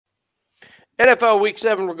NFL Week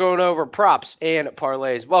 7, we're going over props and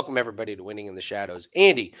parlays. Welcome, everybody, to Winning in the Shadows.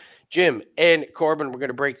 Andy, Jim, and Corbin, we're going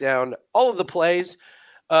to break down all of the plays.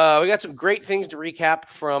 We got some great things to recap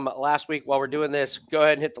from last week. While we're doing this, go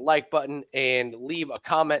ahead and hit the like button and leave a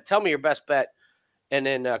comment. Tell me your best bet. And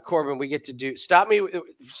then, Corbin, we get to do – stop me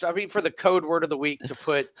for the code word of the week to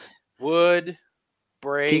put would,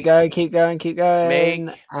 break, keep going, make,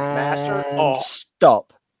 and master.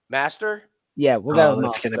 Stop. Master? Yeah, we'll go with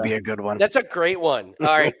that's master. going to be a good one. That's a great one. All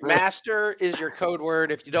right, master is your code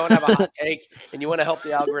word. If you don't have a hot take and you want to help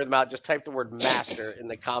the algorithm out, just type the word master in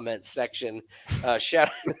the comments section.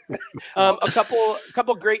 Shout out. A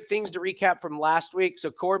couple great things to recap from last week.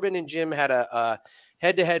 So Corbin and Jim had a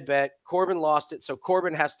head-to-head bet. Corbin lost it, so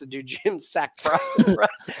Corbin has to do Jim's sack prop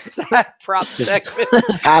segment.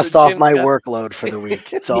 Passed off my workload for the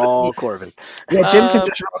week. It's all Corbin. Yeah, Jim can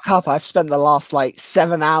just rock up. I've spent the last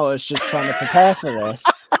 7 hours just trying to prepare for this.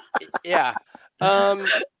 Yeah.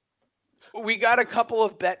 We got a couple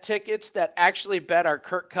of bet tickets that actually bet our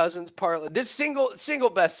Kirk Cousins parlay. This single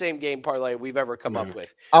best same game parlay we've ever come up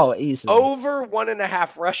with. Oh, easily. Over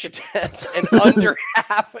 1.5 rush attempts and under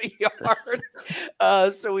half a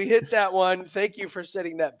yard. So we hit that one. Thank you for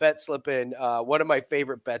setting that bet slip in. One of my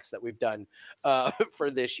favorite bets that we've done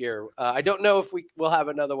for this year. I don't know if we'll have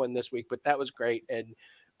another one this week, but that was great. And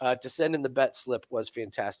to send in the bet slip was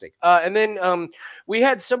fantastic. And then we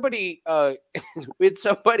had somebody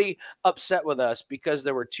upset with us because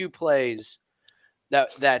there were two plays that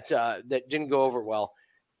didn't go over well.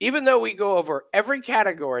 Even though we go over every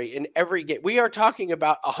category in every game, we are talking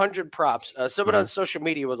about 100 props. Someone on social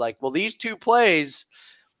media was like, well, these two plays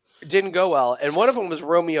didn't go well. And one of them was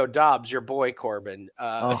Romeo Dobbs, your boy, Corbin.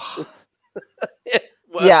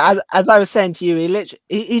 Well, yeah, as I was saying to you,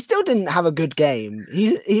 he still didn't have a good game.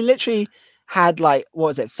 He literally had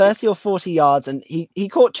 30 or 40 yards, and he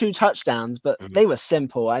caught 2 touchdowns, but they were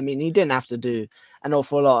simple. I mean, he didn't have to do an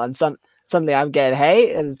awful lot. And suddenly I'm getting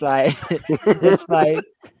hate, and it's like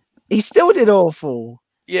he still did awful.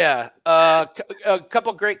 Yeah, a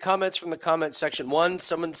couple great comments from the comment section. One,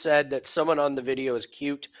 someone said that someone on the video is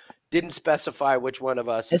cute. Didn't specify which one of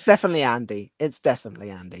us. It's definitely Andy.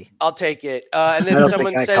 I'll take it. And then I don't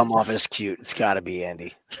someone think I said, come off as cute. It's got to be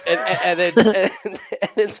Andy. And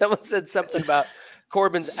then someone said something about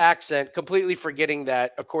Corbin's accent, completely forgetting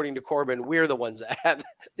that, according to Corbin, we're the ones that have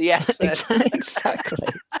the accent. Exactly.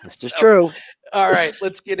 This is true. All right,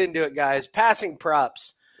 let's get into it, guys. Passing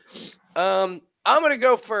props. I'm going to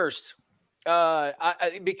go first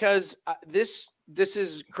because this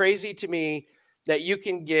is crazy to me that you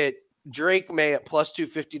can get Drake May at plus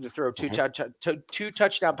 250 to throw two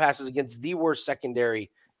touchdown passes against the worst secondary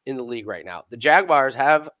in the league right now. The Jaguars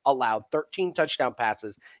have allowed 13 touchdown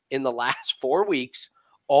passes in the last 4 weeks.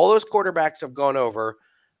 All those quarterbacks have gone over.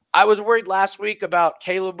 I was worried last week about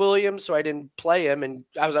Caleb Williams, so I didn't play him. And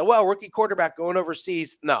I was like, well, rookie quarterback going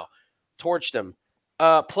overseas. No, torched him.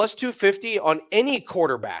 Plus 250 on any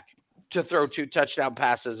quarterback to throw 2 touchdown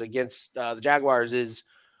passes against the Jaguars is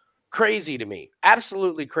crazy to me.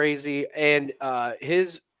 Absolutely crazy. And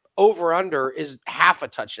his over-under is half a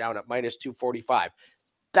touchdown at minus 245.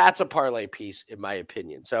 That's a parlay piece, in my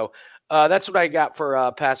opinion. So that's what I got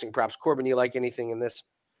for passing props. Corbin, you like anything in this?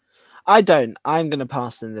 I don't. I'm going to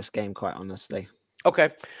pass in this game, quite honestly.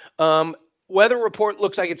 Okay. Weather report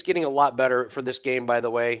looks like it's getting a lot better for this game, by the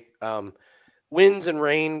way. Winds and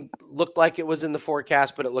rain looked like it was in the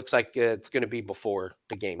forecast, but it looks like it's going to be before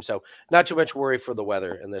the game. So not too much worry for the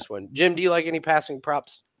weather in this one. Jim, do you like any passing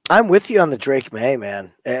props? I'm with you on the Drake May,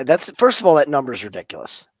 man. That's first of all, that number is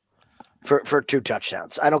ridiculous for 2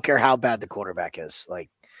 touchdowns. I don't care how bad the quarterback is. I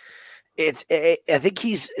think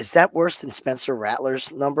is that worse than Spencer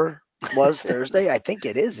Rattler's number was Thursday? I think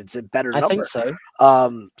it is. It's a better number. I think so.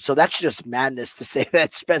 So that's just madness to say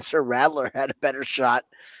that Spencer Rattler had a better shot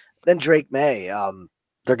than Drake May.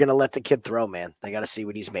 They're going to let the kid throw, man. They got to see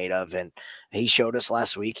what he's made of. And he showed us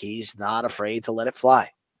last week he's not afraid to let it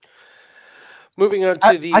fly. Moving on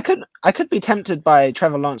to I could be tempted by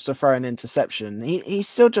Trevor Lawrence to throw an interception. He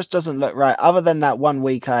still just doesn't look right. Other than that 1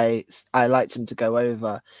 week I liked him to go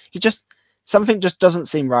over. Something just doesn't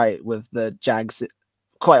seem right with the Jags,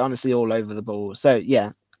 quite honestly, all over the ball. So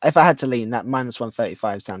yeah, if I had to lean, that minus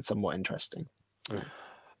 135 sounds somewhat interesting.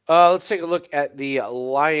 Let's take a look at the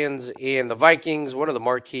Lions and the Vikings, one of the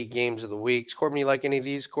marquee games of the week. Corbin, you like any of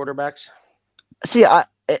these quarterbacks? See,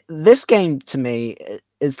 this game to me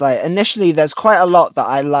is initially there's quite a lot that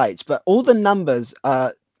I liked, but all the numbers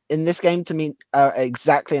in this game to me are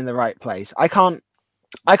exactly in the right place. I can't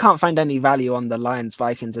find any value on the Lions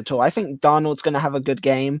Vikings at all. I think Darnold's going to have a good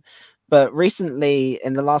game, but recently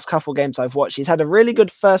in the last couple games I've watched, he's had a really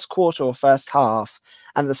good first quarter or first half,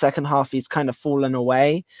 and the second half he's kind of fallen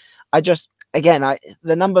away. The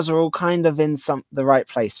numbers are all kind of in the right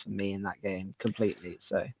place for me in that game completely.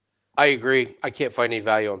 So I agree. I can't find any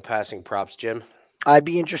value on passing props, Jim. I'd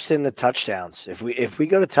be interested in the touchdowns. If we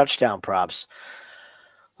go to touchdown props,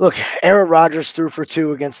 look, Aaron Rodgers threw for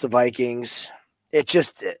 2 against the Vikings.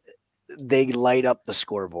 They light up the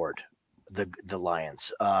scoreboard, the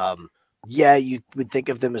Lions. Yeah, you would think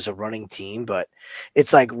of them as a running team, but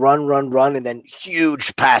it's like run, and then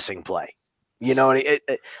huge passing play. You know,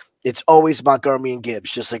 it's always Montgomery and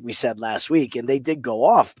Gibbs, just like we said last week, and they did go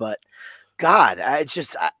off. But God,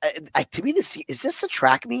 to me, is this a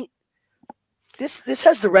track meet? This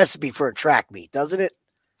has the recipe for a track meet, doesn't it?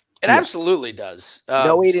 It absolutely does.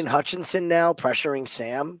 No Aiden Hutchinson now pressuring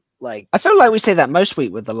Sam. Like, I feel like we say that most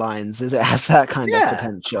week with the Lions, is it has that kind of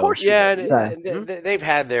potential. Of course, they've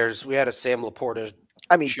had theirs. We had a Sam Laporta.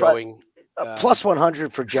 Showing plus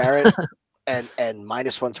 100 for Jared and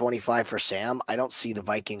minus 125 for Sam. I don't see the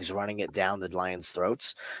Vikings running it down the Lions'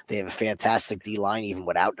 throats. They have a fantastic D line even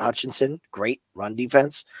without Hutchinson. Great run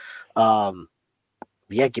defense.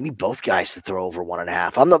 Yeah, give me both guys to throw over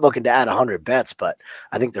 1.5. I'm not looking to add 100 bets, but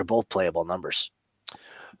I think they're both playable numbers.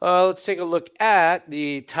 Let's take a look at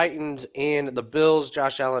the Titans and the Bills.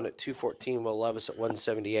 Josh Allen at 214, Will Levis at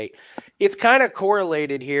 178. It's kind of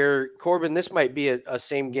correlated here. Corbin, this might be a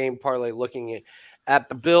same game parlay looking at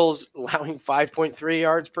the Bills allowing 5.3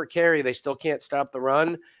 yards per carry. They still can't stop the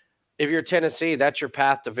run. If you're Tennessee, that's your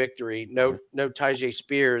path to victory. No Tyjae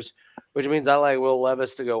Spears, which means I like Will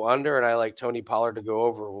Levis to go under and I like Tony Pollard to go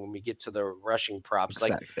over when we get to the rushing props.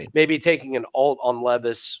 Exactly. Like maybe taking an alt on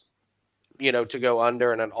Levis, to go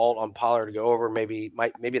under and an alt on Pollard to go over. Maybe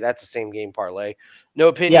that's the same game parlay. No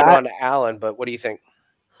opinion on Allen, but what do you think?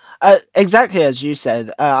 Exactly as you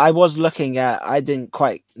said. I was looking at. I didn't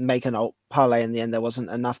quite make an alt parlay in the end. There wasn't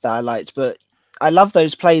enough that I liked, but I love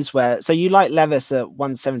those plays where. So you like Levis at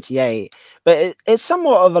 178, but it's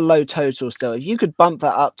somewhat of a low total still. If you could bump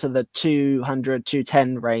that up to the 200,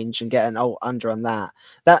 210 range and get an alt under on that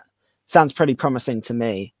sounds pretty promising to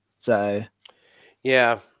me. So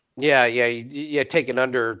yeah. Take an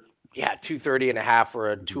under 230.5 or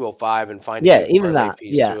a 205 and find a even that.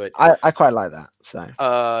 Piece to it. I quite like that.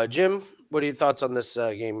 So Jim, what are your thoughts on this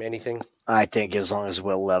game? Anything? I think as long as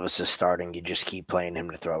Will Levis is starting, you just keep playing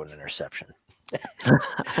him to throw an interception.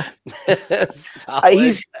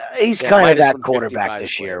 He's kind of that quarterback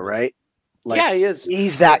this year, right? Like, he is.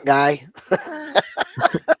 He's that guy.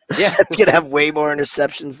 It's gonna have way more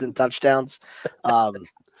interceptions than touchdowns.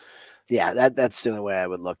 That's the only way I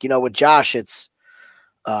would look. With Josh, it's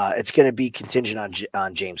going to be contingent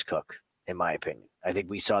on James Cook, in my opinion. I think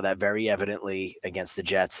we saw that very evidently against the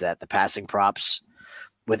Jets, that the passing props,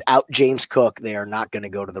 without James Cook, they are not going to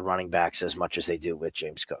go to the running backs as much as they do with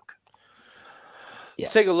James Cook.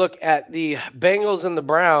 Let's take a look at the Bengals and the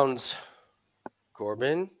Browns.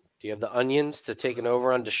 Corbin, do you have the onions to take an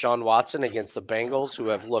over on Deshaun Watson against the Bengals, who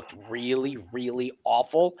have looked really, really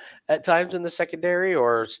awful at times in the secondary,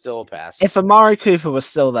 or still a pass? If Amari Cooper was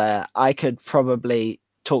still there, I could probably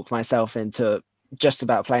talk myself into just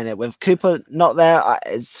about playing it. With Cooper not there,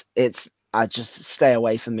 I just stay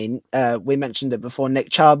away from me. We mentioned it before.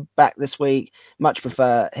 Nick Chubb back this week. Much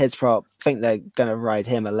prefer his prop. Think they're going to ride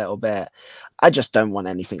him a little bit. I just don't want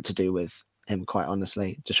anything to do with him, quite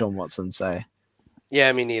honestly, Deshaun Watson. So.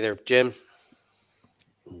 Yeah, me neither. Jim?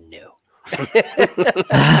 No.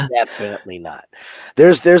 Definitely not.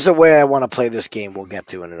 There's a way I want to play this game we'll get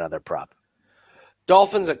to in another prop.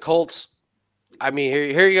 Dolphins at Colts. I mean,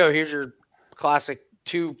 here you go. Here's your classic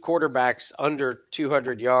 2 quarterbacks under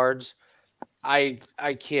 200 yards. I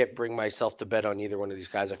can't bring myself to bet on either one of these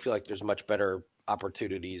guys. I feel like there's much better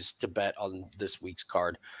opportunities to bet on this week's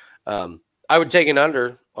card. I would take an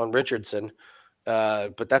under on Richardson,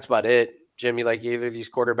 but that's about it. Jim, you like either of these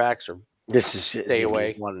quarterbacks, or this is stay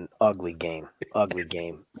away? One ugly game.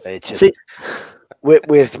 It's just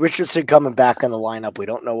with Richardson coming back on the lineup, we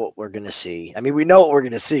don't know what we're going to see. I mean, we know what we're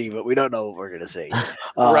going to see, but we don't know what we're going to see.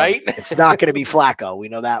 Right? It's not going to be Flacco. We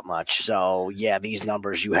know that much. So, yeah, these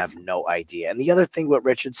numbers, you have no idea. And the other thing with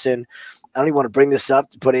Richardson, I don't even want to bring this up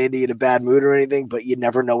to put Andy in a bad mood or anything, but you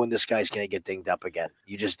never know when this guy's going to get dinged up again.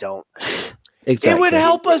 You just don't. Exactly. It would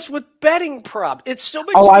help us with betting prop. It's so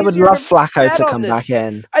much. I would love Flacco to come back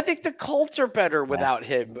in. I think the Colts are better without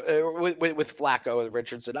him. With Flacco and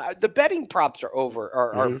Richardson, the betting props are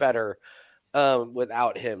better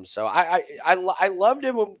without him. So I loved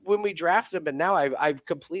him when we drafted him, and now I've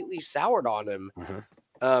completely soured on him.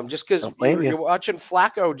 Just because you're watching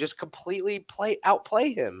Flacco just completely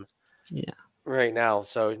outplay him. Yeah. right now.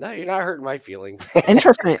 So no, you're not hurting my feelings.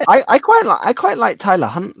 Interesting. I quite like Tyler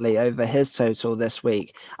Huntley over his total this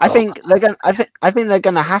week. I Oh, think they're going. I think they're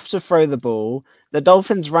going to have to throw the ball. The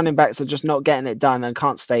Dolphins running backs are just not getting it done and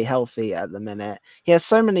can't stay healthy at the minute. He has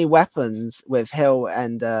so many weapons with Hill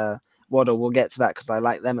and Waddle. We'll get to that because I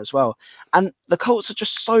like them as well. And the Colts are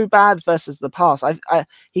just so bad versus the pass.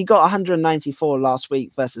 He got 194 last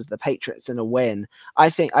week versus the Patriots in a win. I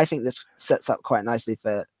think this sets up quite nicely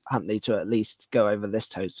for Huntley to at least go over this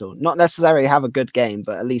total. Not necessarily have a good game,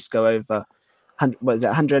 but at least go over. What is it,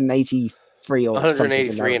 183 or something?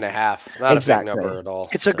 183 and a half. Not a big number Exactly. at all.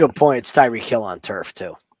 it's a good point. It's Tyreek Hill on turf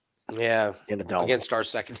too Yeah, in a dome. against our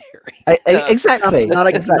secondary. Exactly. Not a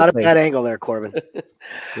Exactly. bad angle there, Corbin.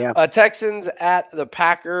 Yeah. Texans at the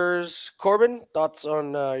Packers. Corbin, thoughts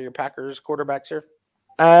on your Packers quarterbacks here?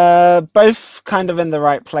 Both kind of in the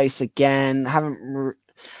right place again.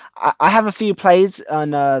 I have a few plays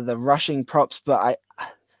on the rushing props, but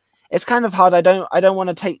it's kind of hard. I don't want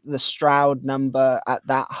to take the Stroud number at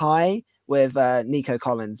that high with Nico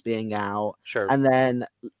Collins being out, Sure. and then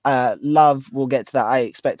Love. We'll get to that. I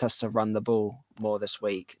expect us to run the ball more this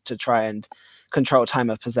week to try and control time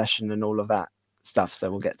of possession and all of that stuff. So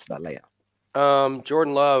we'll get to that later.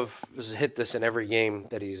 Jordan Love has hit this in every game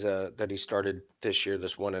that he started this year.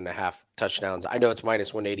 This 1.5 touchdowns. I know it's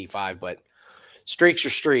minus 185, but streaks are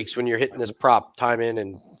streaks when you're hitting this prop time in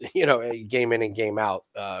and game in and game out.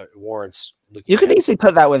 Warrants. You could at. easily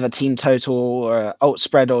put that with a team total or alt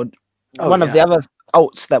spread or one of the other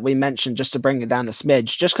alts that we mentioned just to bring it down a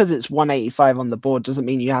smidge. Just because it's 185 on the board doesn't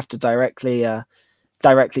mean you have to directly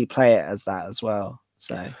play it as that as well.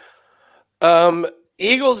 So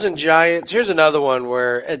Eagles and Giants. Here's another one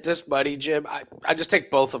where at this buddy, Jim, I just take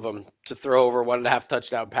both of them to throw over 1.5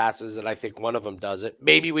 touchdown passes, and I think one of them does it.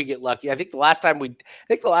 Maybe we get lucky. I think the last time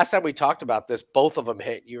we talked about this, both of them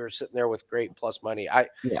hit. You were sitting there with great plus money.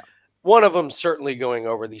 One of them certainly going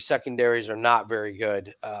over. These secondaries are not very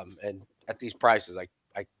good, and at these prices, I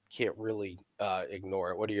can't really ignore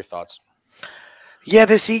it. What are your thoughts? Yeah,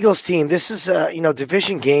 this Eagles team. This is a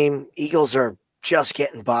division game. Eagles are just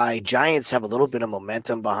getting by. Giants have a little bit of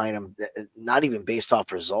momentum behind them, not even based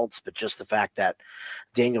off results, but just the fact that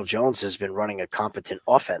Daniel Jones has been running a competent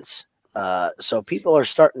offense. So people are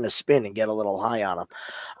starting to spin and get a little high on them.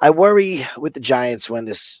 I worry with the Giants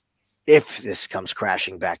if this comes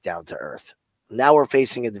crashing back down to earth. Now we're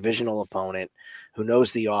facing a divisional opponent who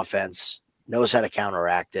knows the offense, knows how to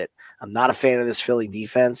counteract it. I'm not a fan of this Philly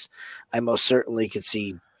defense. I most certainly could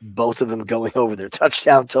see both of them going over their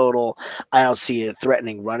touchdown total. I don't see a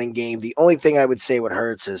threatening running game. The only thing I would say what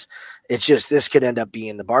hurts is it's just this could end up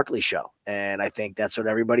being the Barkley show. And I think that's what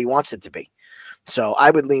everybody wants it to be. So I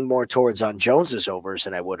would lean more towards on Jones's overs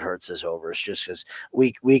than I would Hurts's overs, just because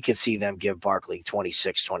we could see them give Barkley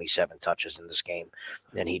 26, 27 touches in this game.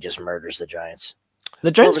 Then he just murders the Giants. The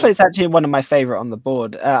Jones play is actually one of my favorite on the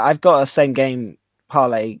board. I've got a same game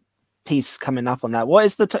parlay piece coming up on that. What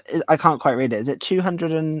is I can't quite read it. Is it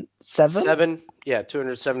 207? 7? Yeah,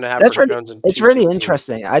 207.5 That's for really, Jones and it's really 216.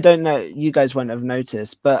 interesting. I don't know. You guys won't have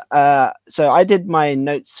noticed, but so I did my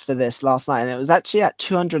notes for this last night, and it was actually at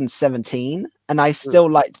 217, and I still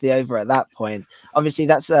liked the over at that point. Obviously,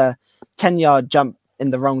 that's a 10-yard jump in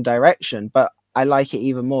the wrong direction, but I like it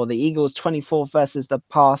even more. The Eagles 24th versus the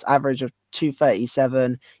pass, average of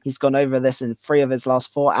 237. He's gone over this in 3 of his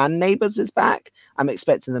last 4, and Neighbors is back. I'm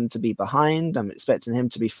expecting them to be behind. I'm expecting him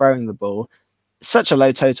to be throwing the ball. Such a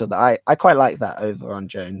low total that I quite like that over on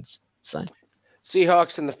Jones. So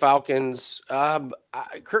Seahawks and the Falcons.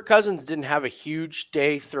 Kirk Cousins didn't have a huge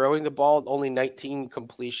day throwing the ball, only 19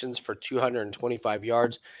 completions for 225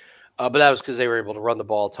 yards. But that was because they were able to run the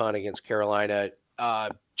ball a ton against Carolina.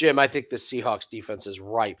 Jim, I think the Seahawks defense is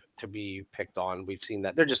ripe to be picked on. We've seen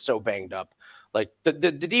that. They're just so banged up. Like the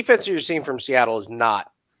defense you're seeing from Seattle is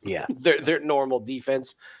not their normal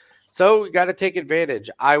defense. So we got to take advantage.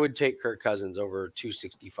 I would take Kirk Cousins over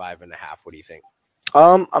 265.5. What do you think?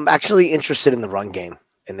 I'm actually interested in the run game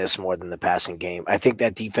in this more than the passing game. I think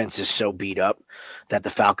that defense is so beat up that the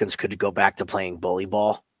Falcons could go back to playing bully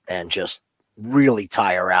ball and just really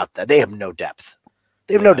tire out that they have no depth.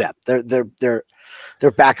 They have no depth.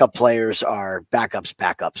 Their backup players are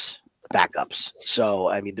backups. So,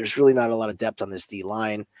 I mean, there's really not a lot of depth on this D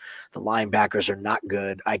line. The linebackers are not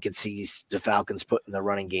good. I could see the Falcons putting the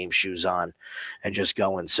running game shoes on and just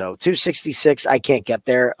going. So 266, I can't get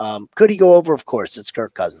there. Could he go over? Of course, it's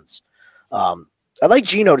Kirk Cousins. I like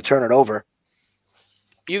Geno to turn it over.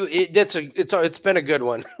 It's been a good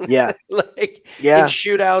one. Yeah. In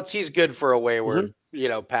shootouts, he's good for a wayward,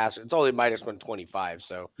 pass. It's only minus 125.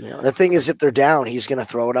 So the thing is, if they're down, he's going to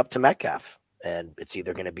throw it up to Metcalf. and it's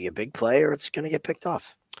either going to be a big play or it's going to get picked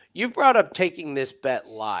off. You've brought up taking this bet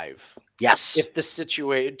live. Yes. If the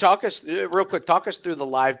situation, talk us real quick. Talk us through the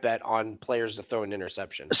live bet on players to throw an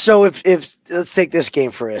interception. So if let's take this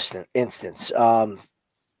game for instance,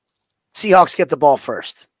 Seahawks get the ball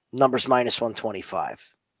first. Numbers -125.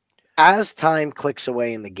 As time clicks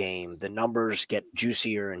away in the game, the numbers get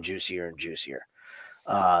juicier and juicier and juicier.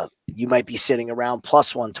 You might be sitting around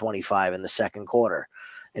 +125 in the second quarter.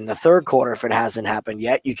 In the third quarter, if it hasn't happened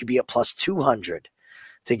yet, you could be at +200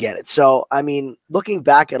 to get it. So, I mean, looking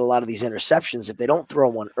back at a lot of these interceptions, if they don't throw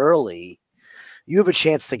one early, you have a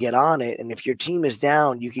chance to get on it. And if your team is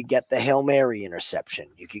down, you could get the Hail Mary interception.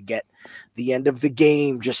 You could get the end of the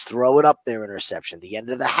game, just throw it up there interception. The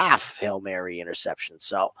end of the half Hail Mary interception.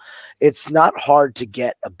 So it's not hard to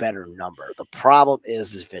get a better number. The problem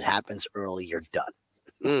is if it happens early, you're done.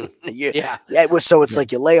 Yeah. So it's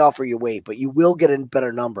like you lay off or you wait, but you will get a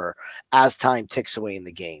better number as time ticks away in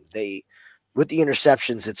the game. With the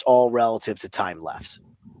interceptions, it's all relative to time left.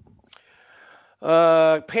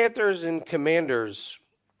 Panthers and Commanders,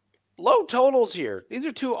 low totals here. These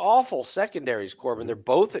are two awful secondaries, Corbin. They're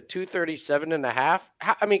both at 237.5.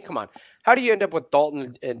 I mean, come on. How do you end up with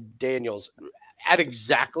Dalton and Daniels at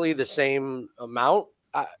exactly the same amount?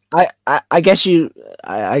 I guess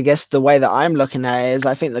the way that I'm looking at it is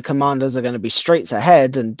I think the Commanders are going to be streets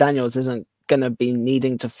ahead, and Daniels isn't going to be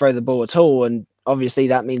needing to throw the ball at all, and obviously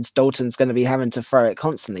that means Dalton's going to be having to throw it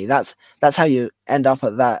constantly. That's how you end up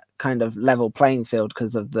at that kind of level playing field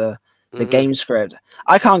because of the game script.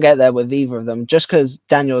 I can't get there with either of them just because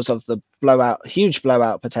Daniels of the huge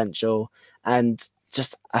blowout potential, and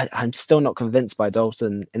just I'm still not convinced by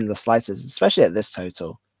Dalton in the slightest, especially at this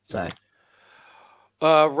total. So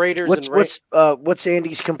Raiders what's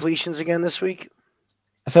Andy's completions again this week?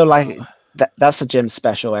 I feel like that's a Jim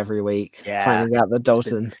special every week. Yeah, finding out the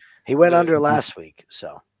Dalton. He went under last week,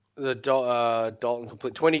 so the Dalton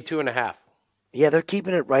complete 22.5. Yeah, they're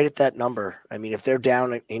keeping it right at that number. I mean, if they're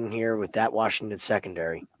down in here with that Washington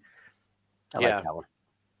secondary, I like that one.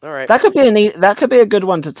 All right, that could be a good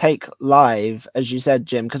one to take live, as you said,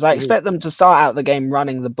 Jim, because I expect them to start out the game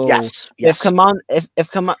running the ball. Yes.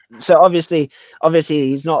 So obviously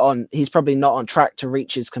he's probably not on track to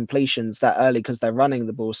reach his completions that early because they're running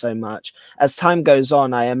the ball so much. As time goes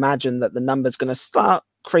on, I imagine that the number's going to start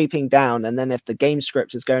creeping down, and then if the game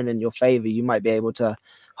script is going in your favor, you might be able to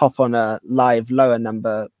hop on a live lower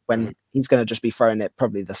number when he's going to just be throwing it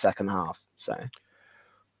probably the second half. So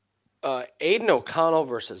Aiden O'Connell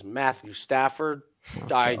versus Matthew Stafford.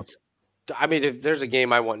 I mean, if there's a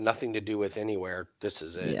game I want nothing to do with anywhere, this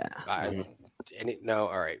is it. Yeah. No,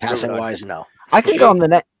 all right. Passing wise, no. I can go on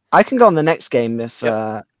the next game if.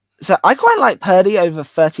 So I quite like Purdy over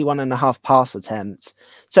 31.5 pass attempts.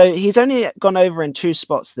 So he's only gone over in 2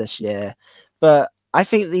 spots this year, but I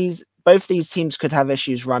think both these teams could have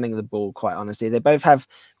issues running the ball, quite honestly. They both have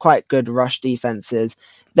quite good rush defenses.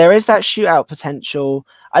 There is that shootout potential.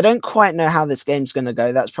 I don't quite know how this game's going to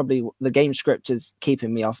go. That's probably the game script is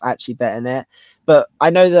keeping me off actually betting it. But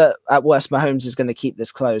I know that at worst, Mahomes is going to keep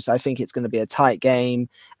this close. I think it's going to be a tight game.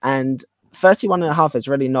 And 31.5 is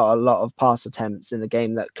really not a lot of pass attempts in the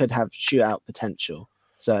game that could have shootout potential.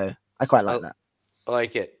 So I quite like that. I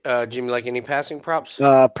like it. Jimmy, like any passing props?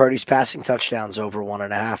 Purdy's passing touchdowns over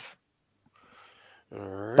 1.5.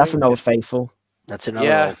 Right. That's an old faithful. That's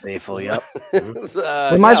another old faithful, yep. We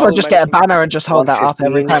might as well just get a banner and just hold that up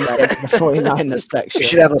every time we get to the 49ers section. We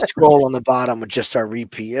should have a scroll on the bottom with just our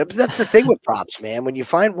repeat. But that's the thing with props, man. When you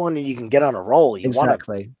find one and you can get on a roll, you want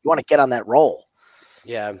to get on that roll.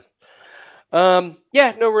 Yeah. No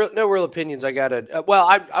real opinions. I got it.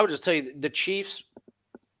 I would just tell you the Chiefs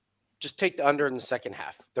just take the under in the second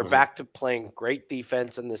half. They're back to playing great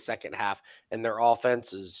defense in the second half, and their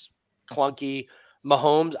offense is clunky.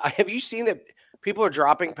 Mahomes, have you seen that people are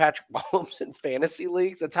dropping Patrick Mahomes in fantasy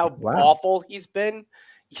leagues? That's how awful he's been.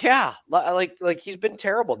 Yeah, like he's been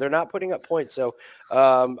terrible. They're not putting up points. So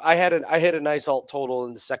I hit a nice alt total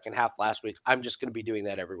in the second half last week. I'm just going to be doing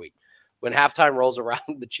that every week. When halftime rolls around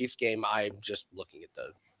the Chiefs game, I'm just looking at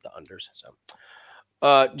the unders.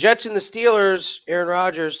 So Jets and the Steelers, Aaron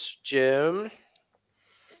Rodgers, Jim.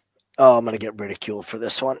 Oh, I'm going to get ridiculed for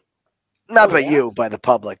this one. Not by you, by the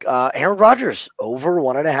public. Aaron Rodgers, over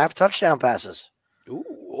 1.5 touchdown passes. Ooh,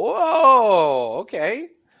 whoa, okay.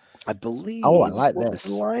 I believe. Oh, I like this.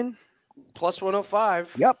 The line? Plus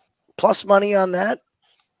 105. Yep. Plus money on that.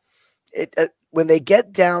 When they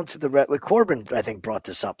get down to the red, Corbin, I think, brought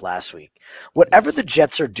this up last week. Whatever the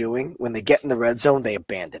Jets are doing, when they get in the red zone, they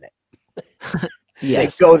abandon it.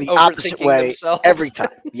 Yes. They go the opposite way themselves. every time.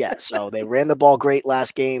 Yeah. So they ran the ball great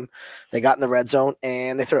last game. They got in the red zone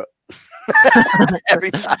and they threw it.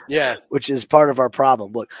 every time. Yeah. Which is part of our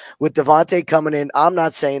problem. Look, with Devontae coming in, I'm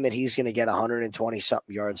not saying that he's going to get 120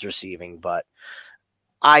 something yards receiving, but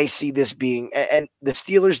I see this being, and the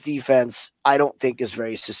Steelers defense, I don't think is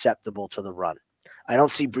very susceptible to the run. I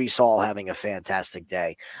don't see Brees Hall having a fantastic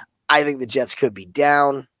day. I think the Jets could be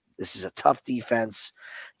down. This is a tough defense.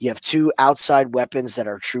 You have two outside weapons that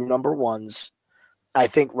are true number ones. I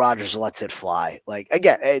think Rodgers lets it fly. Like,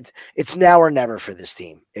 again, it's now or never for this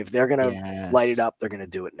team. If they're going to light it up, they're going to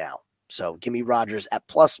do it now. So give me Rodgers at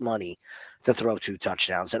plus money to throw 2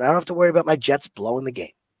 touchdowns. And I don't have to worry about my Jets blowing the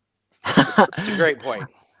game. It's a great point.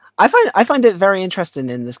 I find it very interesting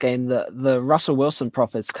in this game that the Russell Wilson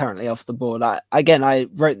prop is currently off the board. I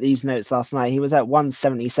wrote these notes last night. He was at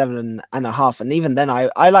 177.5, and even then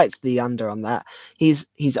I liked the under on that. He's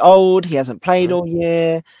old, he hasn't played all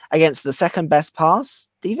year against the second best pass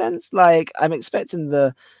defense. Like, I'm expecting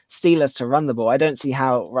the Steelers to run the ball. I don't see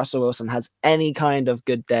how Russell Wilson has any kind of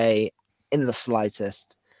good day in the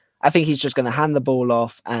slightest. I think he's just going to hand the ball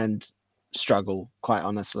off and struggle, quite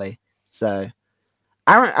honestly. So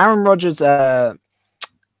Aaron Rodgers'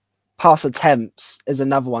 pass attempts is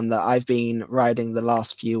another one that I've been riding the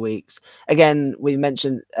last few weeks. Again, we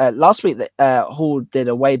mentioned last week that Hall did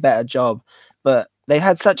a way better job, but they've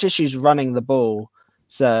had such issues running the ball.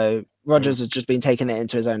 So Rodgers has just been taking it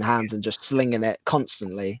into his own hands and just slinging it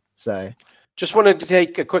constantly. So just wanted to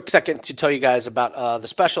take a quick second to tell you guys about the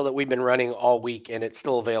special that we've been running all week, and it's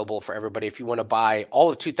still available for everybody. If you want to buy all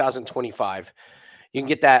of 2025, you can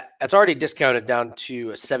get that. It's already discounted down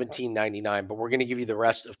to $17.99, but we're going to give you the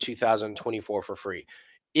rest of 2024 for free.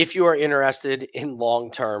 If you are interested in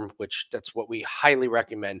long-term, which that's what we highly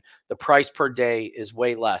recommend, the price per day is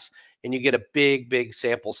way less, and you get a big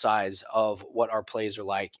sample size of what our plays are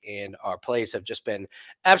like, and our plays have just been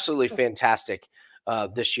absolutely fantastic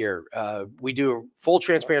this year. We do a full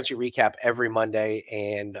transparency recap every Monday,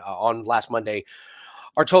 and on last Monday,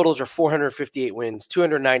 our totals are 458 wins,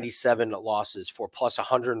 297 losses for plus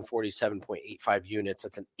 147.85 units.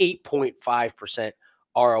 That's an 8.5%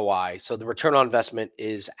 ROI. So the return on investment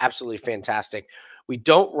is absolutely fantastic. We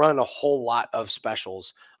don't run a whole lot of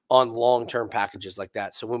specials on long-term packages like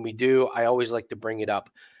that. So when we do, I always like to bring it up.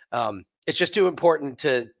 It's just too important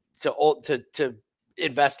to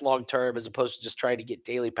invest long-term as opposed to just trying to get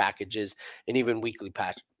daily packages and even weekly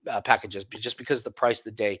packages, just because the price of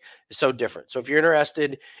the day is so different. So if you're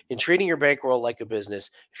interested in treating your bankroll like a business,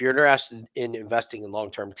 if you're interested in investing in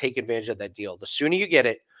long-term, take advantage of that deal. The sooner you get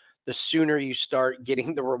it, the sooner you start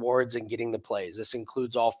getting the rewards and getting the plays. This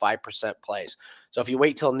includes all 5% plays. So if you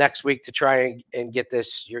wait till next week to try and get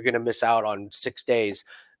this, you're going to miss out on 6 days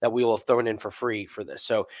that we will have thrown in for free for this.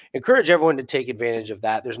 So encourage everyone to take advantage of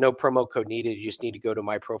that. There's no promo code needed. You just need to go to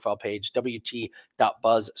my profile page, wt.buzz/AL.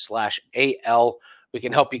 We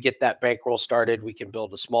can help you get that bankroll started. We can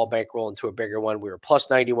build a small bankroll into a bigger one. We were plus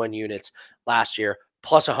 91 units last year,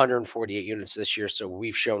 plus 148 units this year. So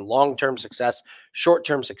we've shown long-term success,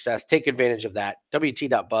 short-term success. Take advantage of that.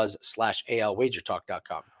 wt.buzz/AL,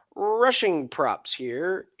 wagertalk.com. Rushing props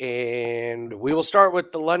here, and we will start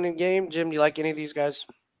with the London game. Jim, do you like any of these guys?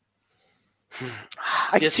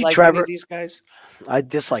 I can see Dislike Trevor. any of these guys? I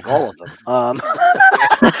dislike all of them.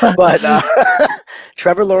 But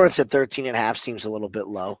Trevor Lawrence at 13.5 seems a little bit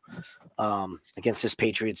low against this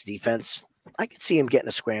Patriots defense. I could see him getting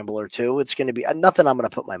a scramble or two. It's going to be nothing I'm going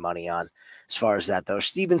to put my money on as far as that, though.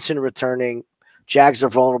 Stevenson returning. Jags are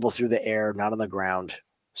vulnerable through the air, not on the ground.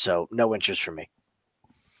 So no interest for me.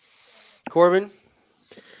 Corbin?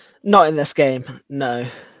 not in this game, no.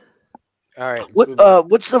 All right.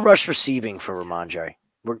 What's the rush receiving for Ramondre?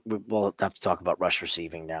 We'll have to talk about rush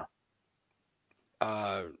receiving now.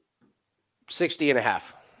 60.5.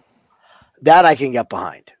 That I can get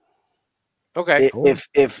behind. Okay.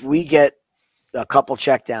 If we get a couple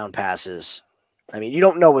check down passes, I mean, you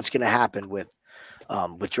don't know what's going to happen with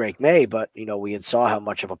Drake May, but we had saw how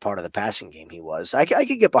much of a part of the passing game he was. I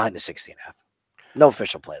could get behind the 60.5. No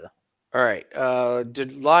official play though. All right.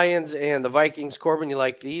 The Lions and the Vikings. Corbin, you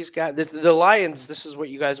like these guys? The Lions. This is what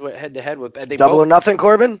you guys went head to head with. They Double or nothing,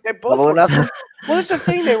 Corbin. They both Double or nothing. Well, that's the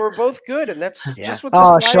thing. They were both good, and that's just what.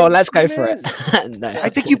 Oh, this sure. Lions Let's go team for is. it. No. I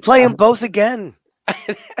think you play them both again.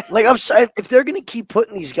 Like if they're going to keep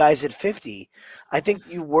putting these guys at 50, I think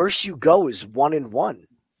the worse you go is 1-1.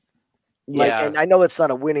 Yeah. And I know it's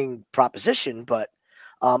not a winning proposition, but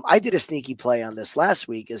I did a sneaky play on this last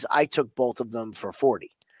week. Is I took both of them for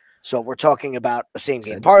 40. So we're talking about a same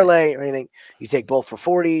game parlay or anything. You take both for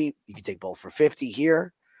 40. You can take both for 50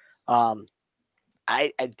 here.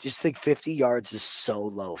 I just think 50 yards is so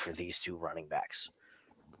low for these two running backs.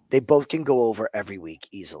 They both can go over every week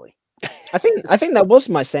easily. I think that was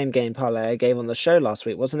my same game parlay I gave on the show last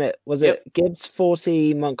week, wasn't it? Was Yep. it Gibbs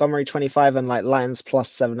 40, Montgomery 25, and like Lions plus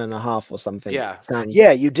 7.5 or something? Yeah. Sounds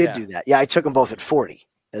Yeah, you did Yeah. do that. Yeah, I took them both at 40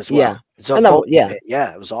 as yeah. well. So And that, both yeah. hit.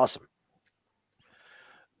 Yeah, it was awesome.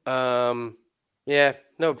 Yeah,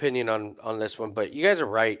 no opinion on this one, but you guys are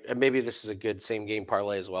right. And maybe this is a good same game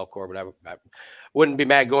parlay as well, Corbin. I wouldn't be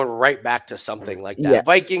mad going right back to something like that. Yeah.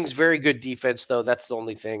 Vikings, very good defense, though. That's the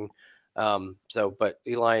only thing. But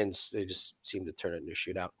the Lions, they just seem to turn it into a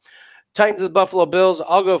shootout. Titans and Buffalo Bills.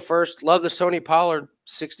 I'll go first. Love the Sony Pollard,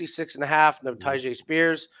 66.5. No Tajay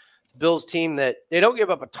Spears. Bills team that they don't give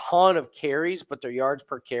up a ton of carries, but their yards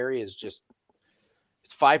per carry is just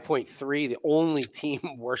it's 5.3. The only team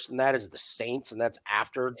worse than that is the Saints, and that's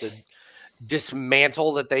after the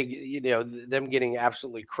dismantle that they, them getting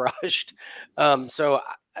absolutely crushed. This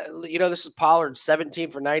is Pollard 17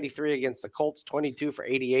 for 93 against the Colts, 22 for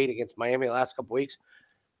 88 against Miami the last couple weeks.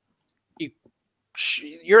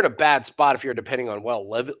 You're in a bad spot if you're depending on Will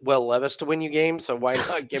Levis to win you games. So why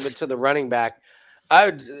not give it to the running back?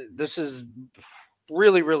 This is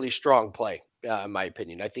really, really strong play, in my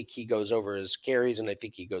opinion. I think he goes over his carries, and I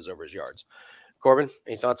think he goes over his yards. Corbin,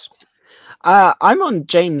 any thoughts? I'm on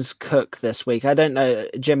James Cook this week. I don't know.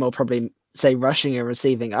 Jim will probably say rushing and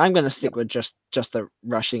receiving. I'm going to stick with just the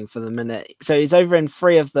rushing for the minute. So he's over in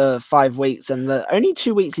 3 of the 5 weeks, and the only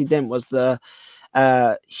 2 weeks he didn't was the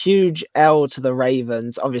huge L to the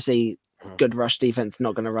Ravens. Obviously, good rush defense,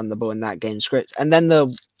 not going to run the ball in that game script. And then the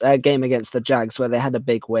game against the Jags where they had a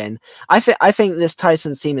big win. I think this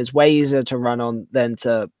Titans team is way easier to run on than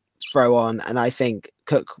to throw on, and I think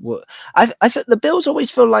Cook will. I think the Bills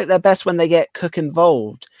always feel like they're best when they get Cook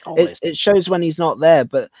involved. It shows when he's not there,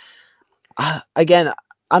 but again,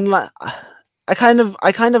 unlike. I kind of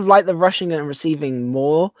like the rushing and receiving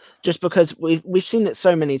more, just because we've seen it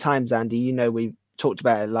so many times, Andy. We talked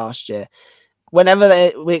about it last year.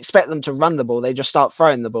 Whenever we expect them to run the ball, they just start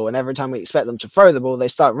throwing the ball, and every time we expect them to throw the ball, they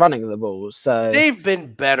start running the ball. So they've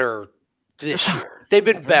been better this year. They've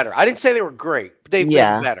been better. I didn't say they were great, but they've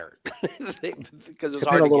been better because it's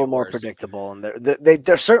been a little more predictable, and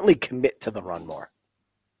they're certainly commit to the run more.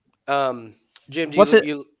 Jim,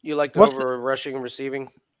 do you like the over rushing and receiving?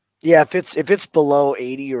 Yeah, if it's below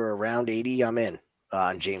 80 or around 80, I'm in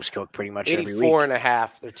on James Cook pretty much every week. 84.5.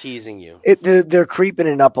 They're teasing you. They're creeping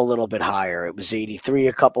it up a little bit higher. It was 83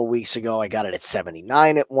 a couple weeks ago. I got it at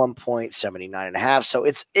 79 at one point, 79.5. So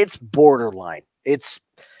it's borderline. It's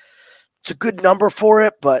a good number for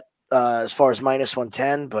it, but as far as minus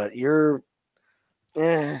 110, but you're,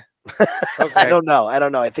 okay. I don't know.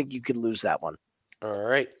 I think you could lose that one. All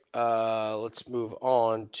right. Let's move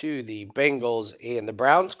on to the Bengals and the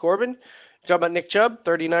Browns. Corbin, talk about Nick Chubb,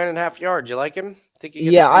 39.5 yards. You like him? Think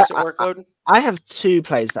he gets a decent workload? I have 2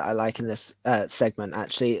 plays that I like in this segment,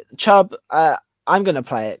 actually. Chubb, I'm going to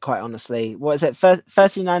play it, quite honestly. What is it?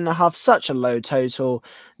 39.5, such a low total.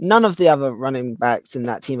 None of the other running backs in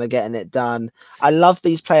that team are getting it done. I love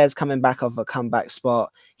these players coming back off a comeback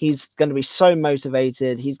spot. He's going to be so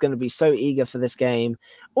motivated. He's going to be so eager for this game.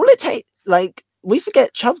 All it takes, we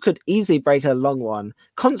forget Chubb could easily break a long one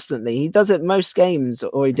constantly. He does it most games,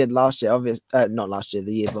 or he did last year, not last year,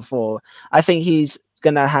 the year before. I think he's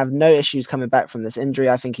going to have no issues coming back from this injury.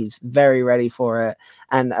 I think he's very ready for it.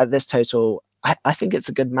 And at this total, I think it's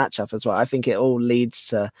a good matchup as well. I think it all leads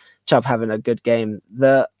to Chubb having a good game.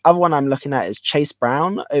 The other one I'm looking at is Chase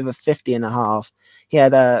Brown over 50.5. He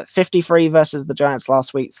had 53 versus the Giants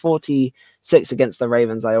last week, 46 against the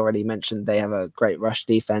Ravens. I already mentioned they have a great rush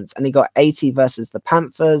defense. And he got 80 versus the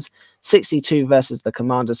Panthers, 62 versus the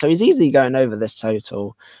Commanders. So he's easily going over this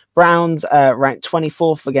total. Browns ranked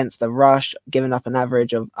 24th against the rush, giving up an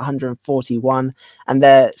average of 141. And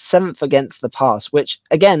they're 7th against the pass, which,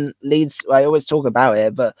 again, leads, I always talk about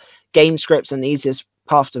it, but game scripts and the easiest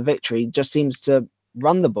path to victory just seems to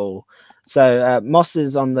run the ball. So Moss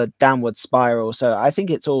is on the downward spiral. So I think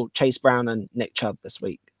it's all Chase Brown and Nick Chubb this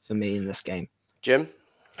week for me in this game. Jim?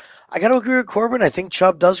 I got to agree with Corbin. I think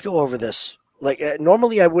Chubb does go over this.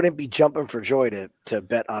 Normally I wouldn't be jumping for joy to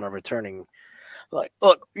bet on a returning.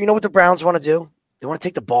 Look, you know what the Browns want to do? They want to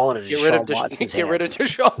take the ball out of Deshaun Watson's hand. Get rid of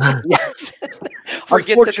Deshaun. Yes.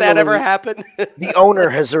 Forget that ever happened. The owner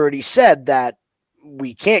has already said that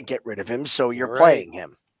we can't get rid of him, so you're playing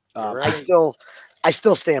him. I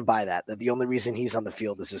still stand by that the only reason he's on the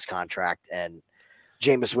field is his contract, and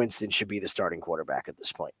Jameis Winston should be the starting quarterback at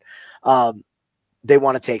this point. They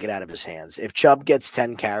want to take it out of his hands. If Chubb gets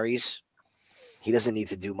 10 carries, he doesn't need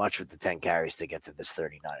to do much with the 10 carries to get to this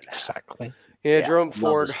 39. Exactly. Yeah, Jerome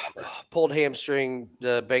Ford pulled hamstring.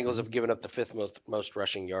 The Bengals have given up the 5th most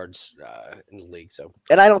rushing yards in the league. So,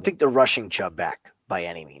 and I don't think they're rushing Chubb back. by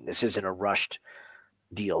any means. This isn't a rushed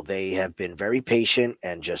deal. They have been very patient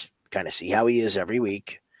and just kind of see how he is every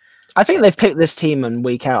week. I think they've picked this team and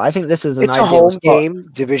week out. I think this is an It's a ideal home spot. game,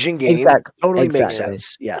 division game. Exactly. Totally makes Exactly.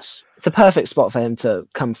 sense. Yes. It's a perfect spot for him to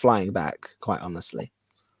come flying back, quite honestly.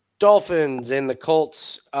 Dolphins and the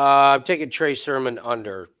Colts. I'm taking Trey Sermon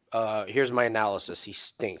under. Here's my analysis. He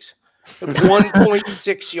stinks.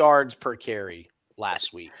 1.6 yards per carry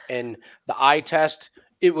last week. And the eye test,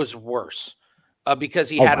 it was worse because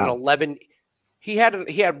he had an 11. He had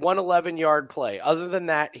one 11-yard play. Other than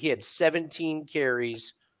that, he had 17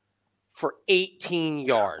 carries for 18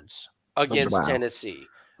 yards against Tennessee.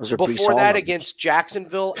 Before that, against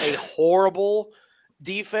Jacksonville, a horrible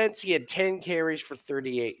defense, he had 10 carries for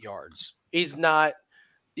 38 yards. He's not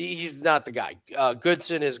the guy.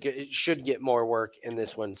 Goodson should get more work in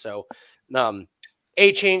this one. So,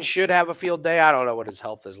 A-Chain should have a field day. I don't know what his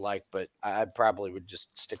health is like, but I probably would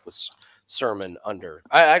just stick with Sermon under.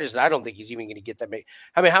 I don't think he's even going to get that many.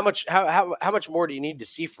 I mean, how much more do you need to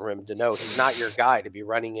see from him to know he's not your guy to be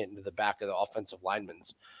running it into the back of the offensive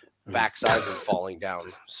lineman's backsides and falling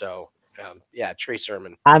down? So, yeah, Trey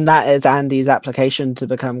Sermon. And that is Andy's application to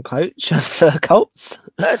become coach of the Colts.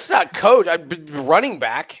 That's not coach. I'd be running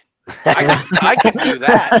back. I could do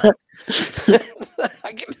that.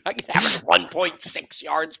 I can have 1.6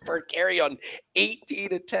 yards per carry on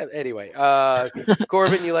 18 attempts. Anyway,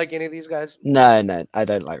 Corbin, you like any of these guys? No, I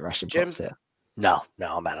don't like rushing props here. No,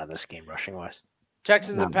 I'm out on this game rushing wise.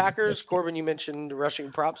 Texans and Packers. Corbin, you mentioned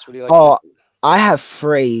rushing props. What do you like? I have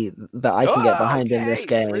 3 that I can get behind in this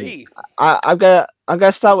game. I'm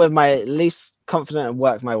gonna start with my least confident and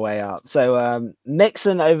work my way up. So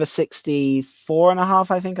Mixon over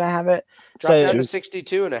 64.5, I think I have it. Drop down to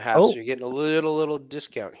 62.5, so you're getting a little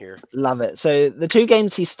discount here. Love it. So the 2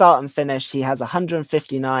 games he start and finished, he has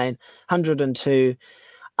 159, 102.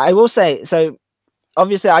 I will say, so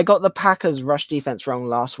obviously I got the Packers rush defense wrong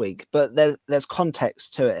last week, but there's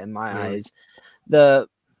context to it in my eyes. The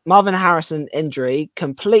Marvin Harrison injury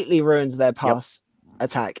completely ruined their pass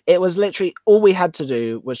attack. It was literally all we had to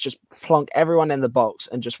do was just plonk everyone in the box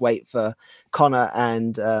and just wait for Connor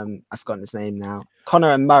and I've forgotten his name now. Connor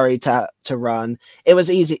and Murray to run. It was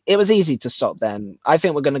easy. It was easy to stop them. I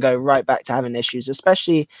think we're going to go right back to having issues,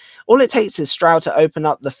 especially all it takes is Stroud to open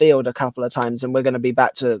up the field a couple of times and we're going to be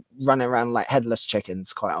back to running around like headless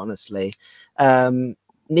chickens, quite honestly.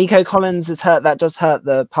 Nico Collins is hurt. That does hurt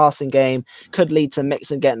the passing game. Could lead to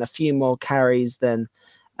Mixon getting a few more carries than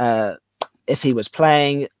if he was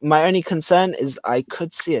playing. My only concern is I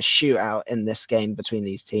could see a shootout in this game between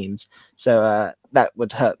these teams. So that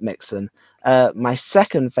would hurt Mixon. My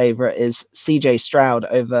second favorite is CJ Stroud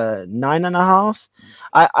over 9.5.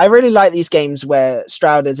 I really like these games where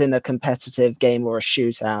Stroud is in a competitive game or a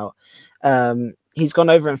shootout. He's gone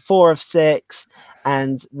over in 4 of 6,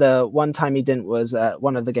 and the one time he didn't was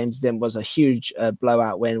one of the games he didn't was a huge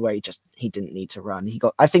blowout win where he didn't need to run. He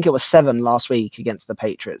got, I think it was 7 last week against the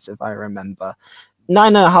Patriots, if I remember.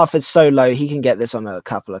 9.5 is so low. He can get this on a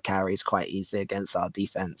couple of carries quite easily against our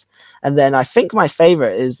defense. And then I think my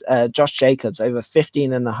favorite is Josh Jacobs over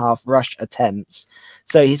 15.5 rush attempts.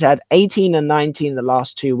 So he's had 18 and 19 the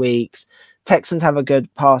last 2 weeks. Texans have a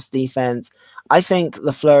good pass defense. I think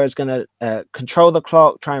LaFleur is going to control the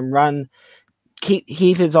clock, try and run, keep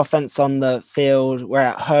his offense on the field. We're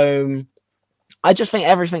at home. I just think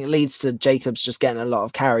everything leads to Jacobs just getting a lot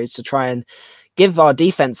of carries to try and give our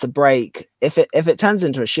defense a break. If it turns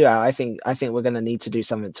into a shootout, I think we're going to need to do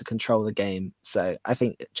something to control the game. So I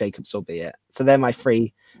think Jacobs will be it. So they're my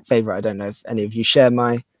 3 favorite. I don't know if any of you share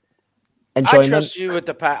my enjoyment. I trust you with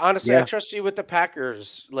the honestly. I trust you with the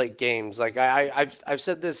Packers like games. Like I've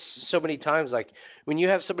said this so many times. Like when you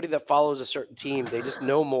have somebody that follows a certain team, they just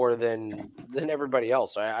know more than everybody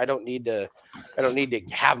else. I don't need to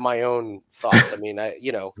have my own thoughts. I mean, I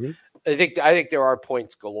think there are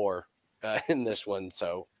points galore in this one.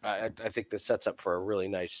 So I think this sets up for a really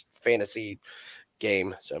nice fantasy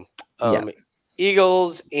game. So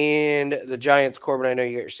Eagles and the Giants. Corbin, I know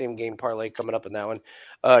you got your same game parlay coming up in that one.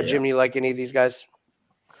 Jim, you like any of these guys?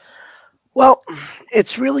 Well,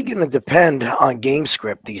 it's really going to depend on game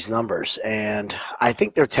script, these numbers. And I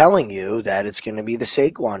think they're telling you that it's going to be the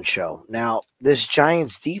Saquon show. Now, this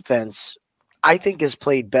Giants defense, I think, has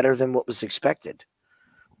played better than what was expected.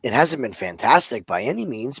 It hasn't been fantastic by any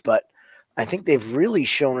means, but I think they've really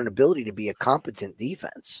shown an ability to be a competent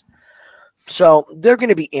defense. So they're going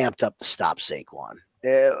to be amped up to stop Saquon.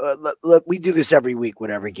 Look, we do this every week with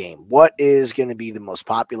every game. What is going to be the most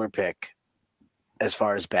popular pick as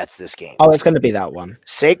far as bets this game? Oh, it's going to be that one.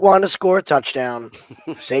 Saquon to score a touchdown.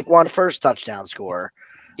 Saquon first touchdown score.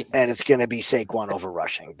 and it's going to be Saquon over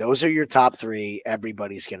rushing. Those are your top three.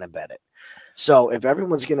 Everybody's going to bet it. So if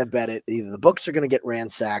everyone's going to bet it, either the books are going to get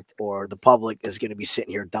ransacked or the public is going to be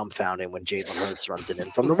sitting here dumbfounded when Jalen Hurts runs it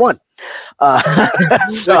in from the one.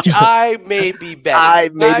 So Which I may be betting. I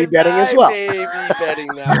may be betting as well. I may be betting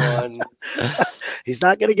that one. He's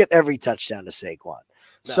not going to get every touchdown to Saquon. No.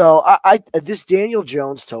 So I this Daniel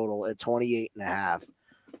Jones total at 28.5.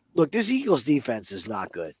 Look, this Eagles defense is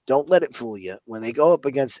not good. Don't let it fool you. When they go up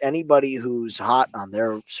against anybody who's hot on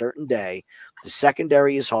their certain day, the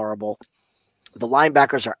secondary is horrible. The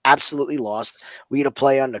linebackers are absolutely lost. We had a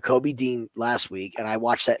play on Nakobe Dean last week, and I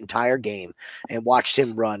watched that entire game and watched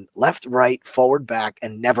him run left, right, forward, back,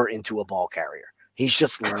 and never into a ball carrier. He's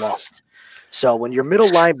just lost. So when your middle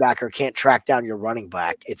linebacker can't track down your running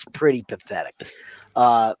back, it's pretty pathetic.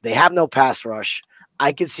 They have no pass rush.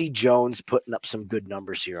 I could see Jones putting up some good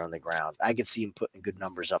numbers here on the ground. I could see him putting good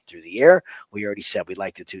numbers up through the air. We already said we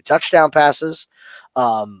like the 2 touchdown passes.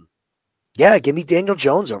 Yeah, give me Daniel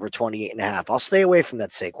Jones over 28.5. I'll stay away from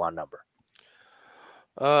that Saquon number.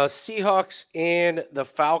 Seahawks and the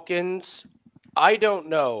Falcons. I don't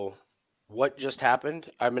know what just happened.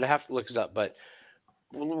 I'm going to have to look this up, but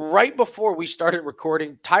right before we started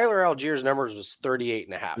recording, Tyler Allgeier's numbers was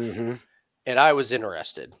 38.5. And I was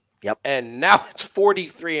interested. Yep. And now it's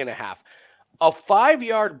 43.5. A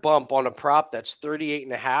 5-yard bump on a prop that's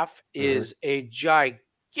 38.5 is a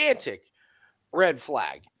gigantic red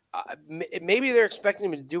flag. Maybe they're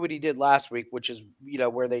expecting him to do what he did last week, which is,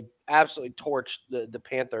 where they absolutely torched the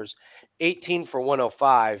Panthers 18 for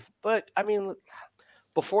 105. But I mean,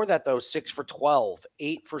 before that, though, 6 for 12,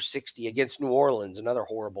 8 for 60 against New Orleans, another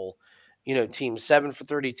horrible, team, 7 for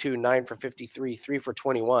 32, 9 for 53, 3 for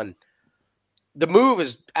 21. The move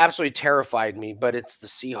has absolutely terrified me, but it's the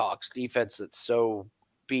Seahawks defense that's so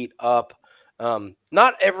beat up.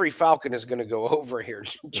 Not every Falcon is going to go over here,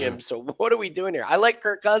 Jim. So what are we doing here? I like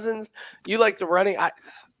Kirk Cousins. You like the running.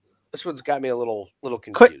 This one's got me a little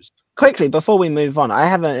confused. Quickly, before we move on, I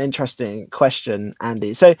have an interesting question,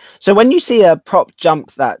 Andy. So when you see a prop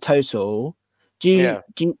jump that total, do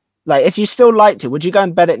you like, if you still liked it, would you go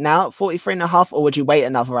and bet it now at 43.5, or would you wait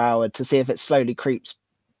another hour to see if it slowly creeps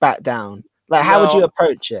back down? Like, how would you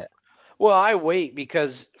approach it? Well, I wait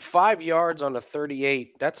because 5 yards on a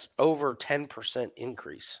 38, that's over 10%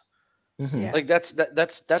 increase. Yeah. Like that's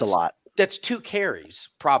a lot. That's 2 carries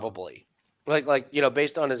probably. Like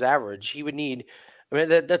based on his average, he would need. I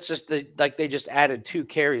mean, that's just they just added 2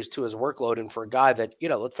 carries to his workload, and for a guy that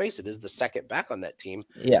let's face it, is the second back on that team.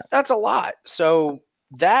 Yeah, that's a lot. So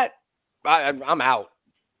that I'm out.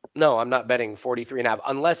 No, I'm not betting 43.5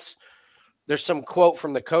 unless there's some quote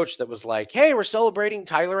from the coach that was like, "Hey, we're celebrating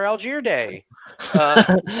Tyler Allgeier Day.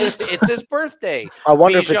 It's his birthday." I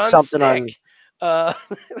wonder if it's something sick. I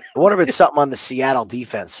wonder if it's something on the Seattle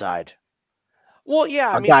defense side. Well,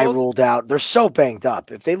 yeah, a guy ruled out. They're so banged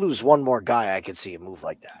up. If they lose one more guy, I could see a move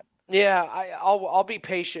like that. Yeah, I'll be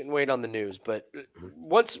patient and wait on the news. But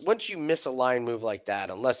once you miss a line move like that,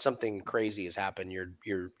 unless something crazy has happened, you're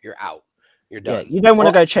out. You're done. Yeah, you don't want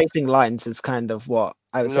to go chasing lines. Is kind of what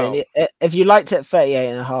I was saying. If you liked it at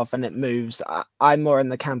 38.5 and it moves, I'm more in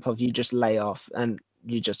the camp of you just lay off and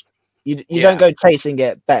you don't go chasing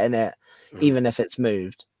it, betting it, even if it's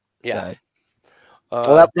moved. Yeah. So.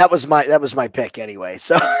 Well, that was my pick anyway.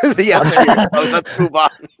 So let's move on.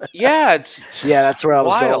 Yeah, that's where I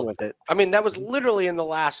was going with it. I mean, that was literally in the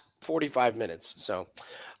last 45 minutes. So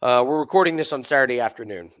we're recording this on Saturday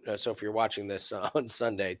afternoon. So if you're watching this on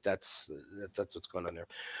Sunday, that's what's going on there.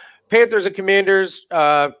 Panthers and Commanders.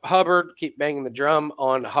 Hubbard, keep banging the drum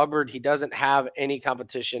on Hubbard. He doesn't have any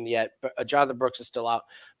competition yet. But Jonathan Brooks is still out.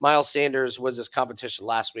 Miles Sanders was his competition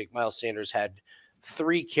last week. Miles Sanders had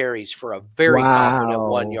 3 carries for a very confident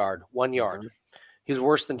 1 yard. 1 yard. He's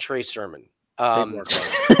worse than Trey Sermon. And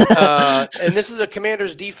this is a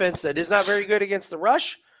Commanders defense that is not very good against the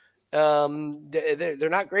rush. They're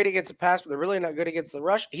not great against the pass, but they're really not good against the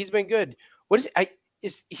rush. He's been good. What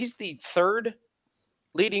is he's the 3rd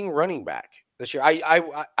leading running back this year.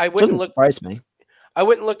 I wouldn't look. Surprise me. I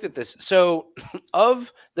went and looked at this. So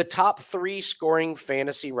of the top 3 scoring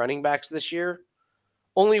fantasy running backs this year,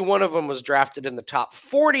 only one of them was drafted in the top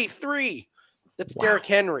 43. That's Derrick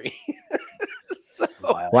Henry.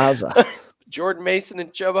 Wowza. Jordan Mason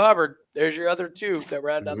and Chuba Hubbard. There's your other 2 that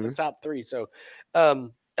round out the top 3. So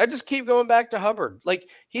I just keep going back to Hubbard. Like,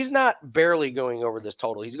 he's not barely going over this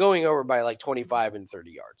total. He's going over by like 25 and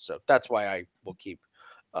 30 yards. So that's why I will keep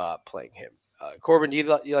playing him. Corbin, do you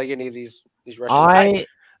like any of these rushing?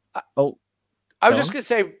 I was just going to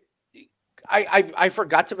say, I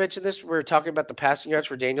forgot to mention this. We were talking about the passing yards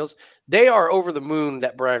for Daniels. They are over the moon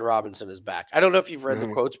that Brian Robinson is back. I don't know if you've read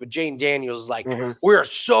the quotes, but Jane Daniels is like, we're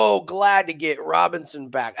so glad to get Robinson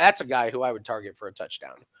back. That's a guy who I would target for a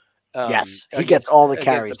touchdown. Yes, he gets all the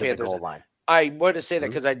carries at the goal line. I wanted to say that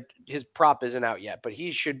because his prop isn't out yet, but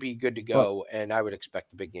he should be good to go, and I would expect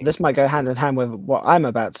the big game. This might go hand in hand with what I'm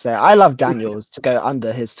about to say. I love Daniels to go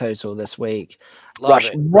under his total this week.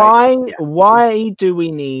 Why do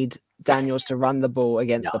we need Daniels to run the ball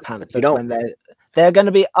against the Panthers when they're going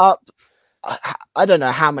to be up? I don't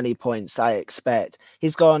know how many points I expect.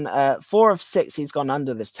 He's gone 4 of 6. He's gone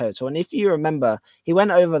under this total. And if you remember, he went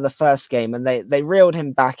over the first game and they reeled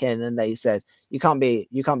him back in and they said you can't be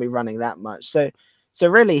running that much. So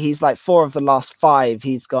really, he's like 4 of the last 5.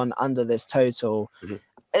 He's gone under this total.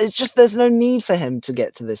 It's just there's no need for him to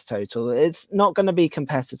get to this total. It's not going to be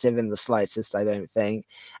competitive in the slightest, I don't think.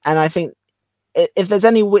 And I think if there's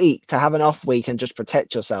any week to have an off week and just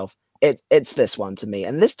protect yourself, it's this one to me.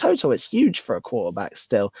 And this total is huge for a quarterback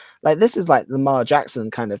still. Like this is like Lamar Jackson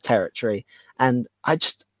kind of territory. And I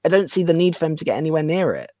don't see the need for him to get anywhere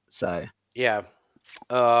near it. So yeah.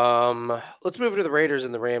 Let's move to the Raiders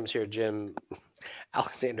and the Rams here, Jim.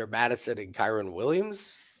 Alexander Madison and Kyron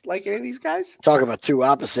Williams, like any of these guys? Talk about two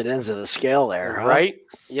opposite ends of the scale there, huh? Right?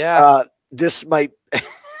 Yeah. This might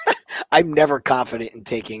I'm never confident in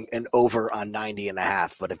taking an over on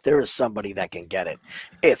 90.5, but if there is somebody that can get it,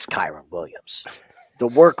 it's Kyron Williams. The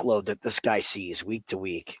workload that this guy sees week to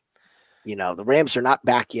week, the Rams are not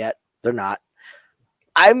back yet. They're not.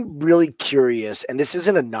 I'm really curious, and this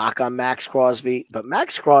isn't a knock on Max Crosby, but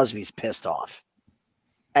Max Crosby's pissed off.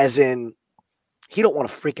 As in, he don't want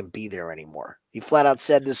to freaking be there anymore. He flat out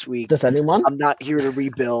said this week, does anyone? I'm not here to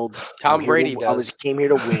rebuild. Tom Brady does. Came here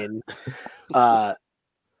to win.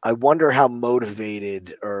 I wonder how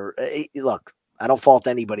motivated look, I don't fault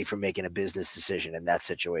anybody for making a business decision in that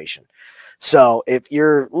situation. So if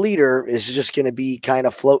your leader is just going to be kind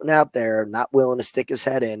of floating out there, not willing to stick his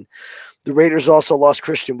head in, the Raiders also lost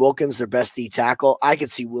Christian Wilkins, their best D tackle. I could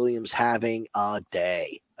see Williams having a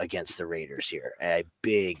day against the Raiders here. A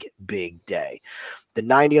big, big day. The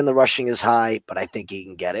 90 on the rushing is high, but I think he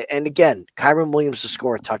can get it. And again, Kyron Williams to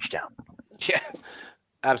score a touchdown. Yeah,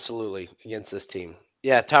 absolutely, against this team.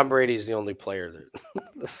 Yeah, Tom Brady is the only player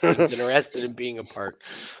that's interested in being a part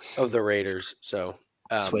of the Raiders. So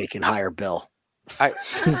that's why you can hire Bill.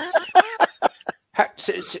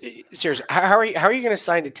 Seriously, how are you going to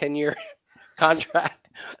sign a 10-year contract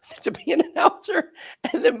to be an announcer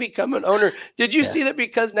and then become an owner? Did you see that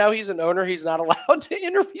because now he's an owner, he's not allowed to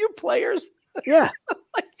interview players? Yeah.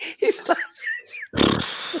 He's not.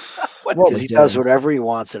 Because he does whatever he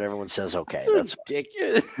wants and everyone says, okay. That's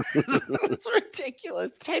ridiculous. It's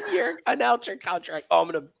ridiculous. 10-year announcer contract. Oh,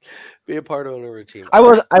 I'm going to be a part of another team. I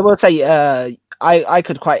will say I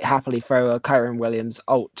could quite happily throw a Kyron Williams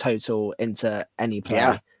alt total into any play.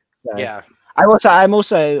 Yeah. So. Yeah. I will say I'm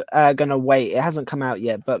also going to wait. It hasn't come out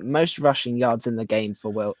yet, but most rushing yards in the game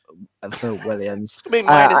for Williams. It's going to be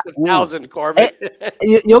minus 1,000, Corbin.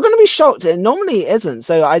 You're going to be shocked. It normally isn't.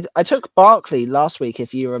 So I took Barkley last week,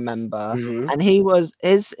 if you remember, and his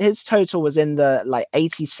total was in the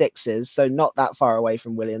 86s, so not that far away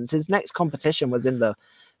from Williams. His next competition was in the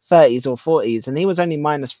 30s or 40s, and he was only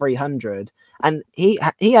minus 300. And he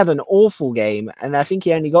had an awful game, and I think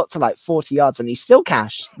he only got to 40 yards, and he still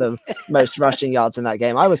cashed the most rushing yards in that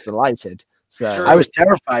game. I was delighted. So I was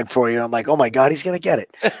terrified for you. I'm like, oh my God, he's gonna get it.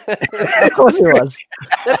 Of course he was.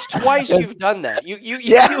 That's twice you've done that. You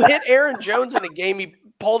hit Aaron Jones in a game. He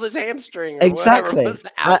pulled his hamstring. Or exactly.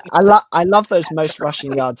 I love those most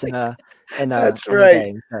rushing yards in a That's right.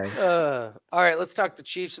 game. So. All right, let's talk the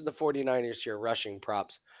Chiefs and the 49ers here. Rushing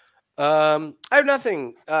props. I have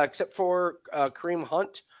nothing except for Kareem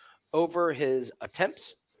Hunt over his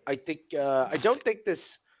attempts. I don't think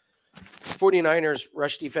this 49ers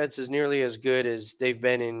rush defense is nearly as good as they've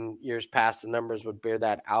been in years past. The numbers would bear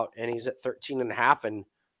that out. And he's at 13.5. And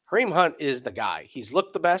Kareem Hunt is the guy. He's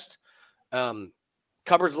looked the best.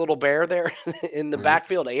 Cupboard's little bear there in the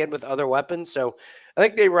backfield and with other weapons. So I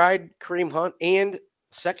think they ride Kareem Hunt. And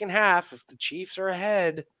second half, if the Chiefs are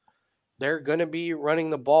ahead, they're going to be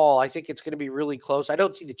running the ball. I think it's going to be really close. I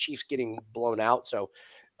don't see the Chiefs getting blown out. So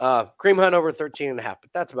Kareem Hunt over 13.5.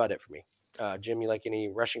 But that's about it for me. Jim, you like any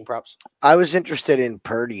rushing props? I was interested in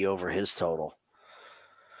Purdy over his total.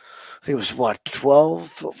 I think it was 12,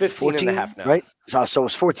 15.5 now. Right? So it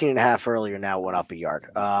was 14.5 earlier. Now went up a yard.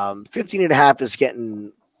 15.5 is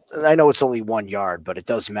getting, I know it's only 1 yard, but it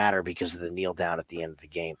does matter because of the kneel down at the end of the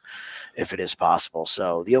game, if it is possible.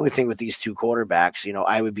 So the only thing with these two quarterbacks,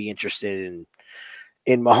 I would be interested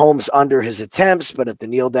In Mahomes under his attempts, but at the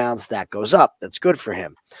kneel downs, that goes up. That's good for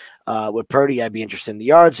him. With Purdy, I'd be interested in the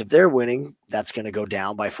yards. If they're winning, that's going to go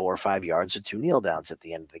down by 4 or 5 yards or 2 kneel downs at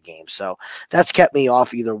the end of the game. So that's kept me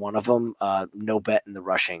off either one of them. No bet in the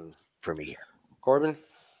rushing for me here. Corbin?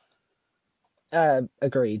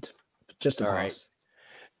 Agreed. Just a All pass. right.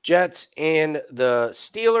 Jets and the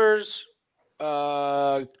Steelers.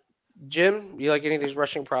 Jim, you like any of these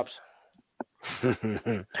rushing props?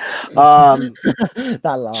 That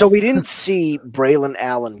laugh. So we didn't see Braylon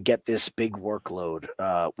Allen get this big workload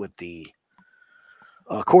with the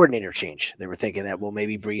coordinator change. They were thinking that, well,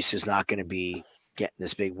 maybe Brees is not going to be getting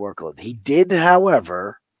this big workload. He did,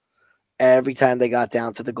 however, every time they got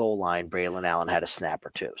down to the goal line, Braylon Allen had a snap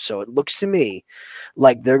or two. So it looks to me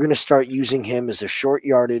like they're going to start using him as a short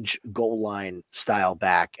yardage goal line style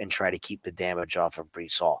back and try to keep the damage off of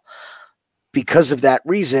Brees Hall. Because of that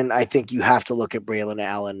reason, I think you have to look at Braylon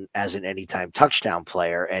Allen as an anytime touchdown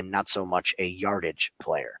player and not so much a yardage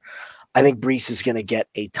player. I think Brees is going to get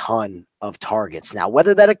a ton of targets. Now,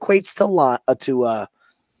 whether that equates to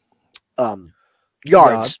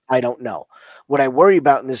yards, I don't know. What I worry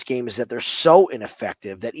about in this game is that they're so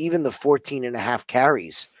ineffective that even the 14 and a half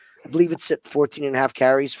carries, I believe it's at 14 and a half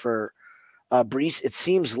carries for Brees. It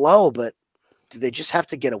seems low, but do they just have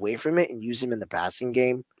to get away from it and use him in the passing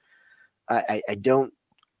game? I don't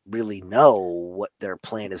really know what their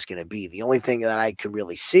plan is going to be. The only thing that I could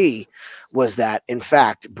really see was that, in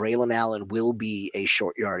fact, Braylon Allen will be a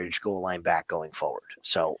short yardage goal line back going forward.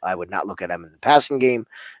 So I would not look at him in the passing game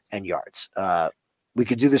and yards. We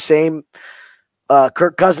could do the same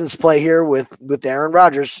Kirk Cousins play here with Aaron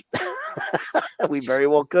Rodgers. We very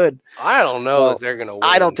well could. I don't know that they're going to win.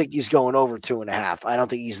 I don't think he's going over 2.5. I don't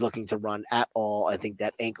think he's looking to run at all. I think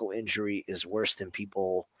that ankle injury is worse than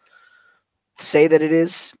people say that it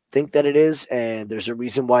is, think that it is, and there's a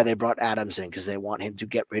reason why they brought Adams in, because they want him to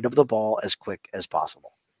get rid of the ball as quick as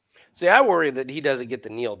possible. See, I worry that he doesn't get the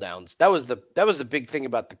kneel downs. That was the big thing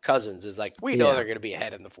about the Cousins is like we know they're going to be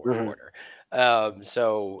ahead in the fourth quarter.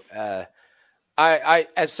 I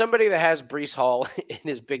as somebody that has Brees Hall in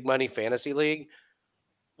his big money fantasy league,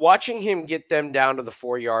 watching him get them down to the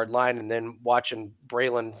 4-yard line and then watching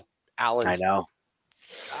Braylon Allen, I know.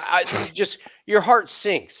 Just your heart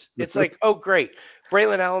sinks. It's like, oh great,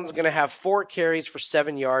 Braylon Allen's going to have 4 carries for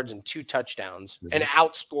 7 yards and 2 touchdowns and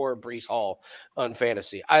outscore Brees Hall on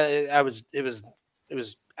fantasy. It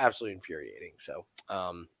was absolutely infuriating. So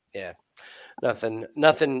yeah, nothing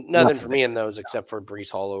for me in those except for Brees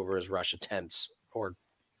Hall over his rush attempts or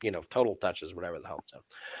total touches, whatever the hell. So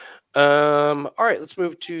all right, let's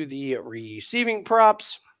move to the receiving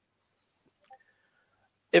props.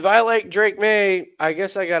 If I like Drake May, I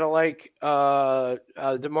guess I gotta like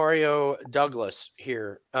Demario Douglas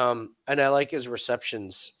here, and I like his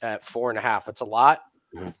receptions at 4.5. It's a lot.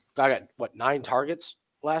 I got 9 targets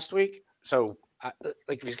last week, so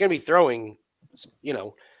if he's gonna be throwing,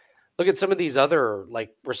 look at some of these other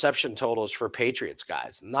reception totals for Patriots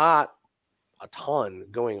guys. Not a ton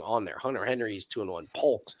going on there. Hunter Henry's 2-1,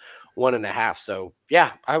 Polk's 1.5. So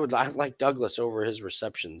yeah, I like Douglas over his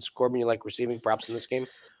receptions. Corbin, you like receiving props in this game?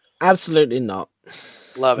 Absolutely not.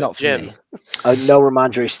 Love it. Not for Jim. me. No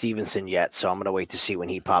Ramondre Stevenson yet, so I'm going to wait to see when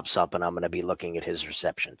he pops up, and I'm going to be looking at his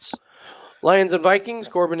receptions. Lions and Vikings.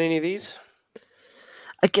 Corbin, any of these?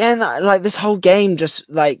 Again, this whole game, just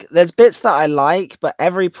there's bits that I like, but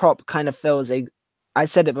every prop kind of feels. I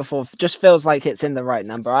said it before, just feels like it's in the right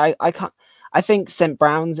number. I can't. I think St.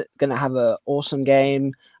 Brown's gonna have an awesome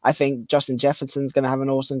game. I think Justin Jefferson's gonna have an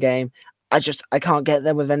awesome game. I can't get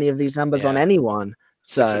there with any of these numbers on anyone.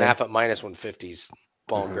 6.5 at -150s.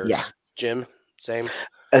 Bonkers. Yeah. Jim, same.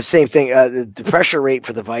 Same thing. The pressure rate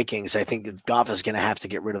for the Vikings, I think that Goff is going to have to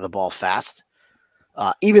get rid of the ball fast.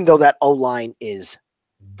 Even though that O-line is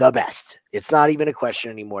the best. It's not even a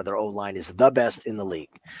question anymore. Their O-line is the best in the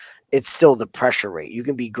league. It's still the pressure rate. You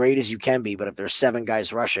can be great as you can be, but if there's 7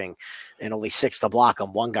 guys rushing and only 6 to block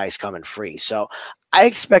them, 1 guy's coming free. So I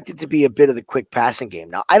expect it to be a bit of the quick passing game.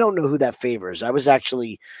 Now, I don't know who that favors. I was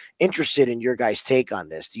actually interested in your guys' take on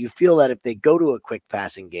this. Do you feel that if they go to a quick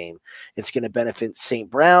passing game, it's going to benefit St.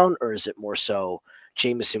 Brown, or is it more so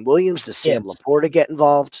Jameson Williams? Does Sam Laporta get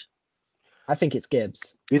involved? I think it's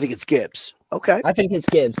Gibbs. You think it's Gibbs? Okay. I think it's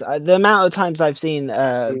Gibbs. The amount of times I've seen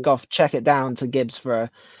Goff check it down to Gibbs for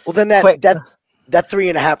well, then that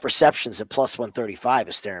 3.5 receptions at +135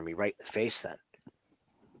 is staring me right in the face. Then,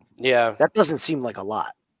 yeah, that doesn't seem like a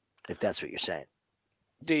lot, if that's what you're saying.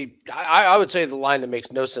 I would say the line that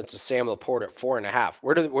makes no sense is Sam Laporta at 4.5.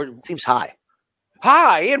 Where seems high?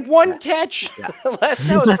 He had one catch. Yeah. Last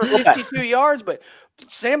that was for 52 yards, but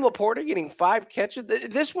Sam Laporta getting 5 catches.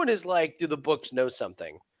 This one is like, do the books know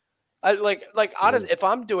something? I like honest. If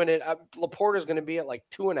I'm doing it, Laporta's going to be at like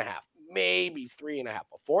 2.5, maybe 3.5,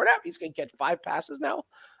 but 4.5. He's going to catch 5 passes now.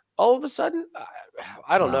 All of a sudden,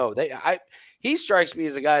 I don't know. He strikes me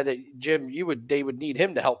as a guy that Jim, they would need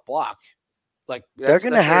him to help block. Like They're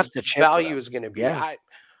going to where have his to chip value with him. is going to be. Yeah.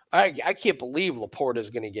 I can't believe Laporta is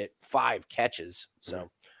going to get 5 catches.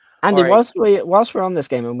 So, Andy, all right. whilst we're on this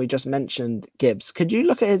game and we just mentioned Gibbs, could you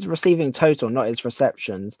look at his receiving total, not his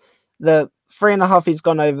receptions? The 3.5 he's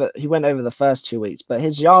gone over. He went over the first 2 weeks, but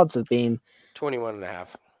his yards have been 21.5.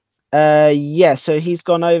 Yeah, so he's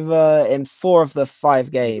gone over in 4 of the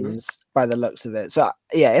 5 games by the looks of it. So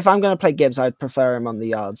yeah, if I'm going to play Gibbs, I'd prefer him on the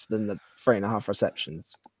yards than the 3.5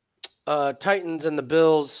 receptions. Titans and the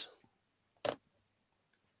Bills.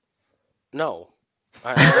 No,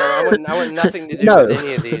 I want nothing to do No. with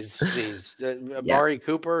any of these. Amari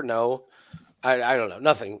Cooper. No, I don't know.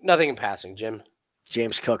 Nothing in passing. Jim.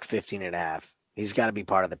 James Cook 15.5. He's got to be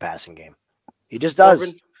part of the passing game. He just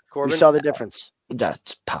does. Corbin? We saw the difference.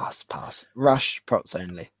 Just pass. Rush props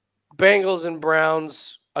only. Bengals and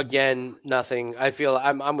Browns again. Nothing. I feel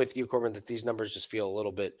I'm with you, Corbin, that these numbers just feel a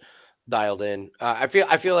little bit dialed in. I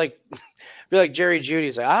feel like Jerry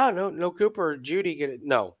Judy's like, no Cooper, Judy get it.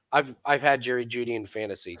 No, I've had Jerry Judy in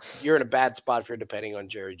fantasy. You're in a bad spot if you're depending on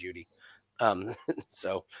Jerry Judy.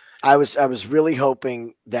 So I was really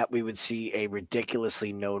hoping that we would see a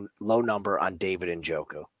ridiculously low number on David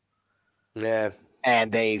Njoku. Yeah,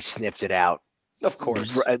 and they sniffed it out. Of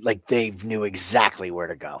course, like they knew exactly where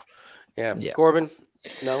to go. Yeah. Corbin.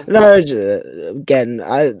 No. Again,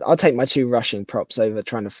 I'll take my 2 rushing props over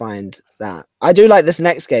trying to find that. I do like this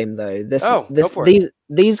next game though.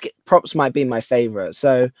 These props might be my favorite.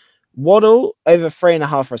 So Waddle over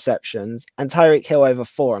 3.5 receptions and Tyreek Hill over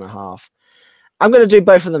 4.5. I'm going to do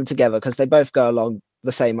both of them together because they both go along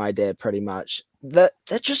the same idea pretty much. They're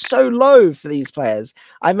just so low for these players.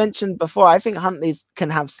 I mentioned before, I think Huntley's can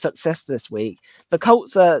have success this week. The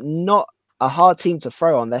Colts are not a hard team to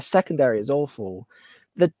throw on. Their secondary is awful.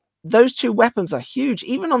 Those 2 weapons are huge.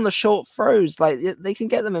 Even on the short throws, like they can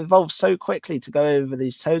get them involved so quickly to go over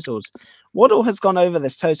these totals. Waddle has gone over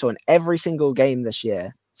this total in every single game this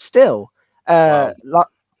year. Still, Wow.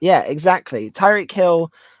 yeah, exactly. Tyreek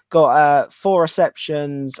Hill got 4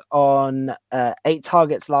 receptions on 8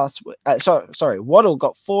 targets last week. Sorry, Waddle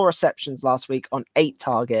got 4 receptions last week on 8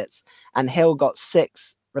 targets, and Hill got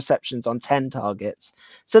 6 receptions on 10 targets.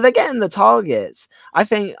 So they're getting the targets. I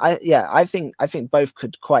think both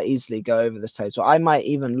could quite easily go over this total. I might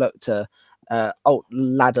even look to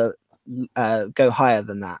ladder go higher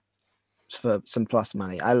than that for some plus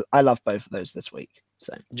money. I love both of those this week.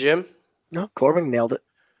 So Jim. No, Corbin nailed it.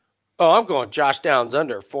 Oh, I'm going Josh Downs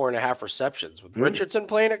under 4.5 receptions with Richardson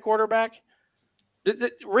playing at quarterback.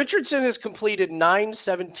 Richardson has completed 9,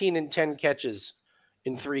 17, and 10 catches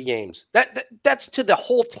in 3 games. That's to the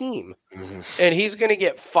whole team. And he's going to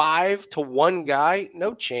get 5 to 1 guy.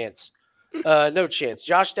 No chance. No chance.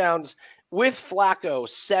 Josh Downs with Flacco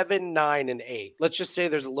 7, 9, and 8. Let's just say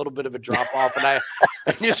there's a little bit of a drop off, and I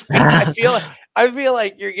feel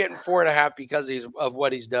like you're getting 4.5 because of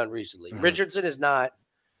what he's done recently. Richardson is not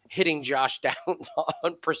hitting Josh Downs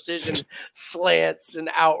on precision slants and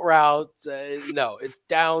out routes. No, it's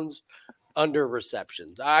Downs under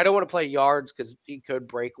receptions. I don't want to play yards because he could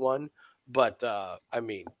break one, but I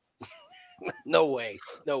mean, no way.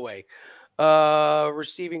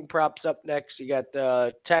 Receiving props up next. You got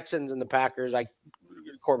the Texans and the Packers.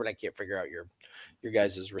 Corbin, I can't figure out your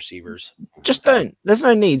guys' receivers. Just don't. There's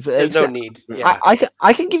no need. There's no need. Yeah.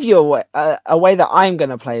 I can give you a way that I'm going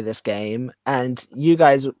to play this game, and you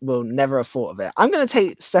guys will never have thought of it. I'm going to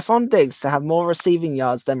take Stephon Diggs to have more receiving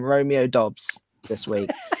yards than Romeo Dobbs this week.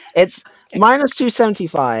 It's minus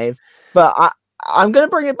 275, but I'm going to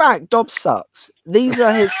bring it back. Dobbs sucks. These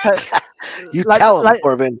are his. You tell him,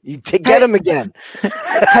 Corbin. Get him again.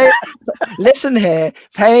 Listen here.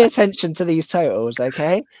 Pay attention to these totals,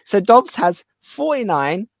 okay? So Dobbs has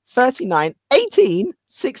 49, 39, 18,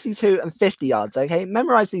 62, and 50 yards, okay?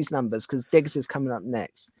 Memorize these numbers because Diggs is coming up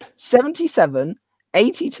next. 77,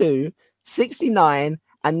 82, 69,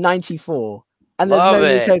 and 94. And there's no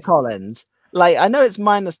Nico Collins. Like, I know it's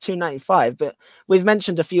minus 295, but we've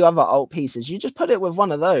mentioned a few other alt pieces. You just put it with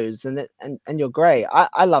one of those, and you're great.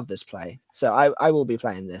 I love this play, so I will be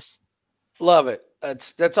playing this. Love it.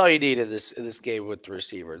 That's all you need in this game with the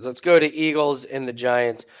receivers. Let's go to Eagles and the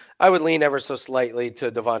Giants. I would lean ever so slightly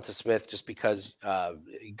to Devonta Smith just because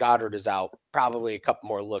Goddard is out. Probably a couple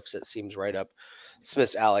more looks. It seems right up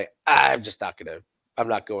Smith's alley. I'm just not gonna I'm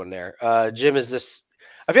not going there. Jim, is this?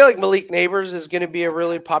 I feel like Malik Neighbors is going to be a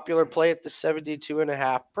really popular play at the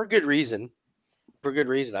 72.5 for good reason. For good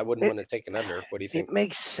reason. I wouldn't want to take an under. What do you think? It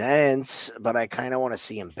makes sense, but I kind of want to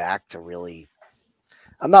see him back to really.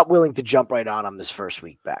 I'm not willing to jump right on him this first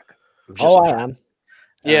week back. I'm just I not. am.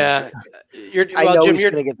 Yeah, I well, know Jim, he's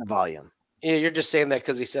going to get the volume. Yeah, you're just saying that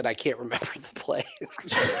because he said I can't remember the play.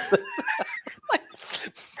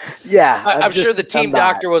 Yeah, I'm sure the team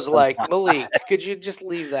doctor was like, Malik, could you just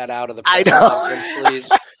leave that out of the press conference, please?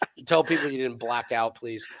 Tell people you didn't black out,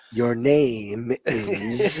 please. Your name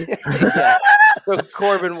is. Yeah. So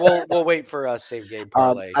Corbin, we'll wait for a save game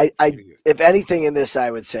parlay. If anything in this,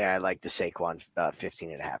 I would say I like the Saquon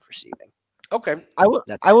 15.5 receiving. Okay.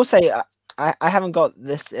 I will say I haven't got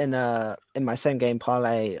this in my same game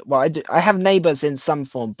parlay. Well, I have Neighbors in some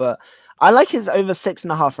form, but I like his over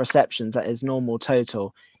 6.5 receptions at his normal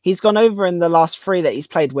total. He's gone over in the last 3 that he's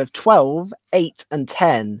played with 12, 8, and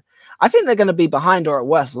 10. I think they're going to be behind or at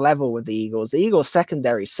worst level with the Eagles. The Eagles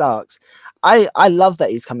secondary sucks. I love that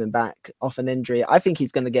he's coming back off an injury. I think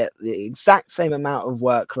he's going to get the exact same amount of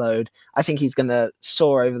workload. I think he's going to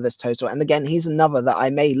soar over this total. And again, he's another that I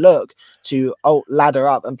may look to ladder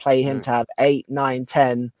up and play him to have 8, 9,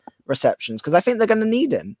 10 receptions because I think they're going to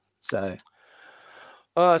need him. So,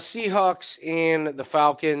 Seahawks and the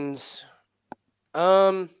Falcons.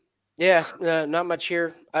 Yeah, not much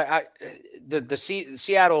here.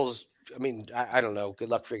 Seattle's. I mean, I don't know. Good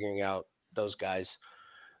luck figuring out those guys.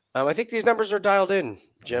 I think these numbers are dialed in,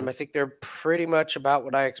 Jim. I think they're pretty much about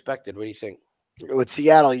what I expected. What do you think? With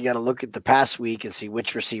Seattle, you got to look at the past week and see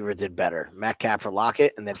which receiver did better, Metcalf or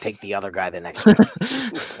Lockett, and then take the other guy the next week.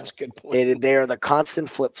 That's a good point. They are the constant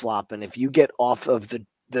flip flop, and if you get off of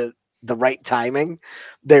the right timing,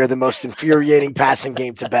 they're the most infuriating passing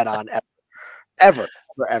game to bet on ever.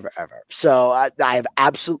 So I have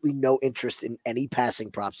absolutely no interest in any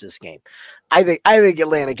passing props this game. I think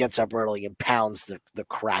Atlanta gets up early and pounds the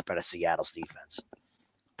crap out of Seattle's defense.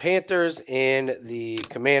 Panthers and the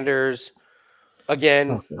Commanders.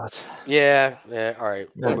 Again, yeah. All right,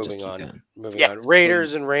 we're moving on. Moving on.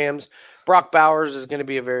 Raiders and Rams. Brock Bowers is going to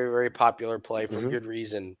be a very, very popular play for good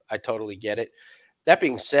reason. I totally get it. That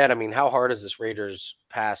being said, I mean, how hard is this Raiders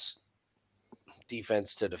pass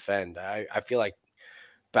defense to defend? I feel like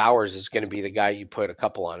Bowers is going to be the guy you put a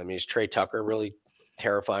couple on. I mean, is Trey Tucker really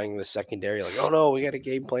terrifying the secondary? Like, oh no, we got a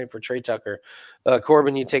game plan for Trey Tucker.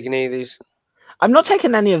 Corbin, you taking any of these? I'm not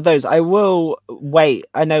taking any of those. I will wait.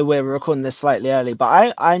 I know we're recording this slightly early,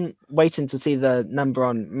 but I'm waiting to see the number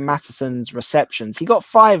on Mattison's receptions. He got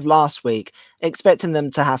 5 last week, expecting them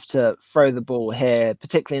to have to throw the ball here,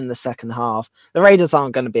 particularly in the second half. The Raiders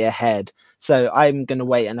aren't going to be ahead, so I'm going to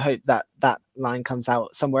wait and hope that that line comes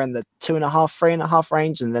out somewhere in the 2.5, 3.5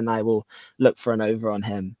 range, and then I will look for an over on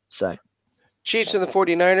him. So, Chiefs and the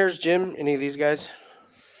 49ers, Jim, any of these guys?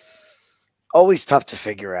 Always tough to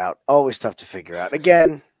figure out.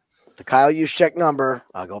 Again, the Kyle Juszczyk number,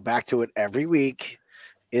 I'll go back to it every week.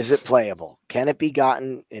 Is it playable? Can it be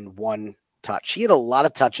gotten in one touch? He had a lot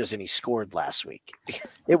of touches and he scored last week.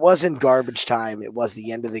 It wasn't garbage time. It was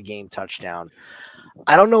the end of the game touchdown.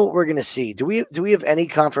 I don't know what we're going to see. Do we have any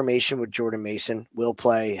confirmation with Jordan Mason will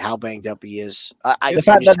play, how banged up he is? The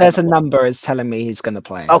fact that there's a number is telling me he's going to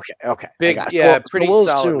play. Okay. Big, pretty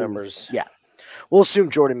solid numbers. Yeah. We'll assume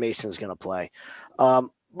Jordan Mason's going to play.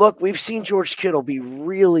 Look, we've seen George Kittle be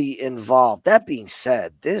really involved. That being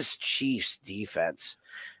said, this Chiefs defense,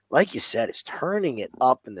 like you said, is turning it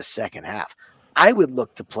up in the second half. I would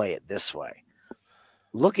look to play it this way.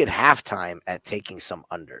 Look at halftime at taking some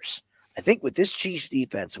unders. I think with this Chiefs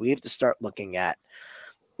defense, we have to start looking at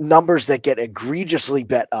numbers that get egregiously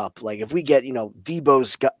bet up. Like if we get,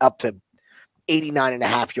 Debo's got up to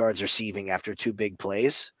 89.5 yards receiving after 2 big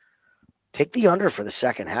plays, take the under for the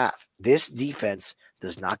second half. This defense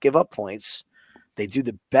does not give up points. They do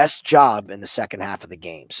the best job in the second half of the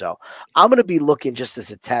game. So I'm going to be looking just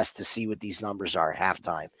as a test to see what these numbers are at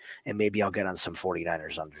halftime, and maybe I'll get on some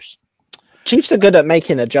 49ers unders. Chiefs are good at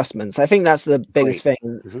making adjustments. I think that's the biggest thing.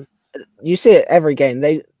 Mm-hmm. You see it every game.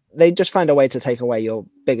 They just find a way to take away your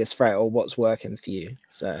biggest threat or what's working for you.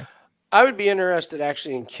 So I would be interested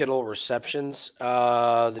actually in Kittle receptions.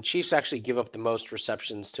 The Chiefs actually give up the most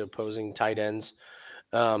receptions to opposing tight ends.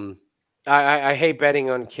 I hate betting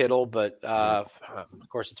on Kittle, but of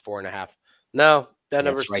course it's 4.5. No, that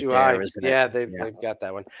number's right too there, high. isn't it? Yeah, they've got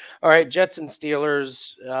that one. All right, Jets and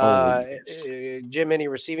Steelers. Jim, any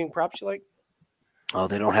receiving props you like? Oh,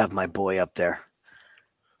 they don't have my boy up there.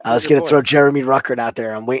 I was going to throw Jeremy Ruckert out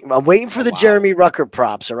there. I'm waiting for the Jeremy Ruckert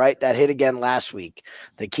props. All right. That hit again last week.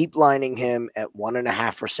 They keep lining him at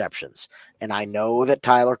 1.5 receptions. And I know that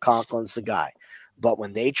Tyler Conklin's the guy, But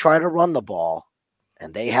when they try to run the ball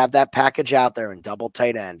and they have that package out there in double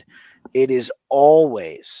tight end, it is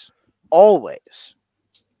always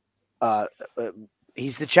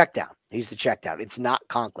he's the check down. He's the check down. It's not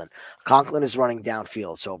Conklin. Conklin is running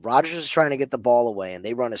downfield. So if Rodgers is trying to get the ball away and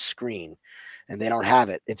they run a screen and they don't have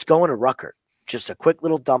it, it's going to Ruckert. Just a quick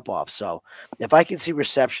little dump off. So if I can see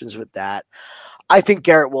receptions with that, I think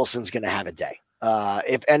Garrett Wilson's going to have a day.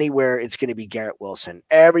 If anywhere, it's going to be Garrett Wilson.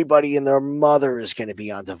 Everybody and their mother is going to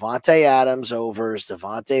be on Devontae Adams overs,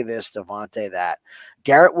 Devontae this, Devontae that.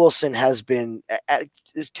 Garrett Wilson has been,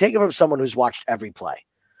 take it from someone who's watched every play.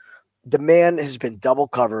 The man has been double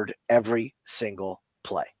covered every single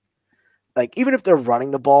play. Like, even if they're running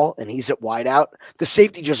the ball and he's at wide out, the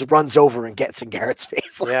safety just runs over and gets in Garrett's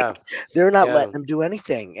face. Like, they're not letting him do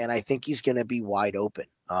anything. And I think he's going to be wide open.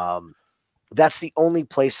 That's the only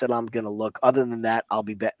place that I'm going to look. Other than that, I'll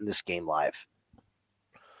be betting this game live.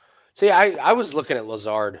 See, I was looking at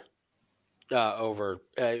Lazard over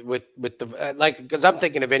with the because I'm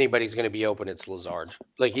thinking if anybody's going to be open, it's Lazard.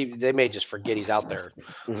 Like they may just forget he's out there.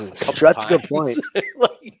 That's a good point.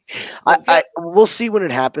 We'll see when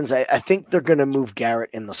it happens. I think they're going to move Garrett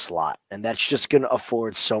in the slot, and that's just going to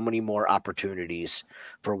afford so many more opportunities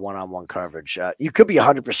for one-on-one coverage. You could be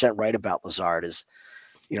 100% right about Lazard.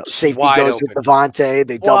 Safety goes open. with Devontae.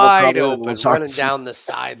 They double cover open, running down the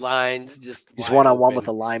sidelines. He's one-on-one with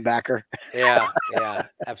a linebacker. Yeah,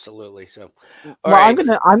 absolutely. So, I'm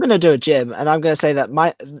gonna do a Jim, and I'm gonna say that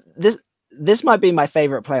this might be my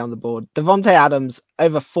favorite play on the board. Devontae Adams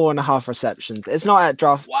over 4.5 receptions. It's not at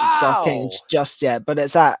DraftKings just yet, but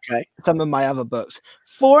it's at some of my other books.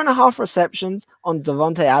 4.5 receptions on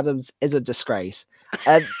Devontae Adams is a disgrace.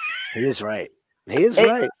 He is right.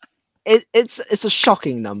 Right. It's a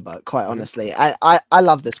shocking number, quite honestly. I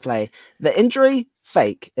love this play. The injury,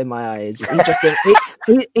 fake in my eyes. He just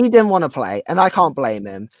he didn't want to play, and I can't blame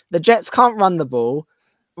him. The Jets can't run the ball.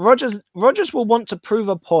 Rodgers will want to prove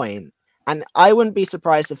a point, and I wouldn't be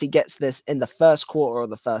surprised if he gets this in the first quarter or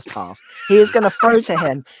the first half. He is going to throw to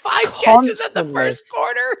him 5 catches in the first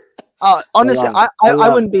quarter. Honestly, I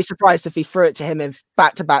wouldn't be surprised if he threw it to him in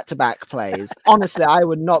back-to-back plays. Honestly, I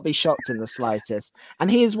would not be shocked in the slightest. And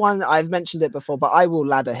he is one, I've mentioned it before, but I will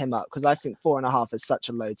ladder him up because I think 4.5 is such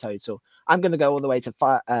a low total. I'm going to go all the way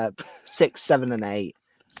to 6, 7, and 8.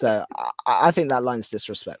 So I think that line's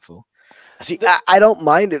disrespectful. See, I don't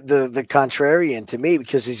mind it, the contrarian to me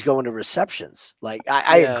because he's going to receptions. Like,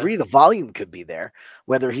 I agree the volume could be there.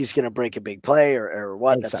 Whether he's going to break a big play or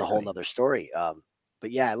what, That's a whole nother story. But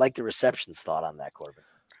yeah, I like the receptions thought on that, Corbin.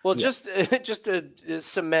 Well, just to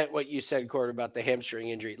cement what you said, Corbin, about the hamstring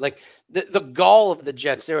injury, like the gall of the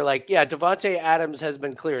Jets, they were like, yeah, Devontae Adams has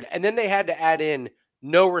been cleared. And then they had to add in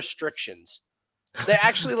no restrictions. They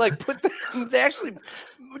actually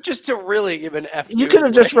just to really give an F. You could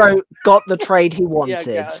have just wrote, got the trade he wanted.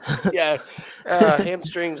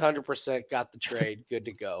 Hamstrings 100% got the trade. Good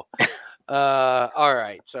to go. All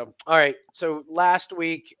right. So last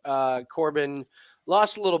week, Corbin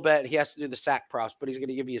lost a little bit. He has to do the sack props, but he's going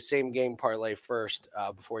to give you a same game parlay first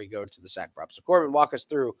before you go to the sack props. So Corbin, walk us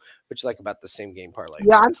through what you like about the same game parlay.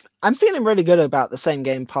 Yeah, I'm feeling really good about the same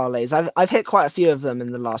game parlays. I've hit quite a few of them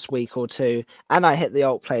in the last week or two, and I hit the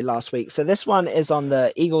alt play last week. So this one is on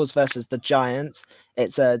the Eagles versus the Giants.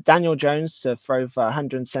 It's Daniel Jones to throw for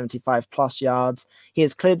 175 plus yards. He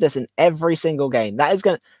has cleared this in every single game. That is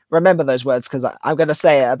going to remember those words because I'm going to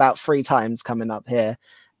say it about 3 times coming up here.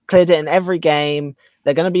 Cleared it in every game.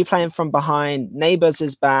 They're going to be playing from behind. Neighbors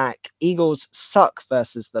is back. Eagles suck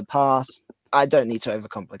versus the pass. I don't need to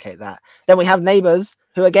overcomplicate that. Then we have Neighbors,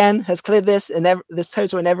 who again has cleared this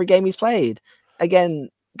total in every game he's played. Again,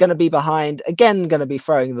 going to be behind. Again, going to be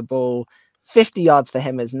throwing the ball. 50 yards for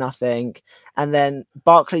him is nothing. And then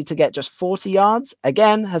Barkley to get just 40 yards.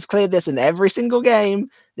 Again, has cleared this in every single game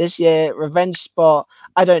this year. Revenge spot.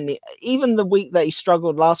 I don't need, even the week that he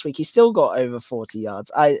struggled last week, he still got over 40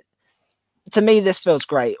 yards. To me, this feels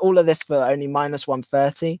great. All of this for only minus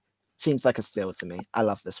 130 seems like a steal to me. I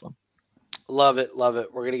love this one. Love it. We're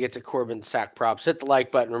going to get to Corbin sack props. Hit the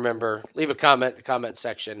like button. Remember, leave a comment in the comment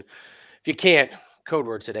section. If you can't, code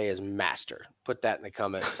word today is master. Put that in the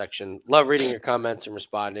comment section. Love reading your comments and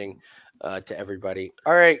responding to everybody.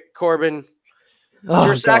 All right, Corbin.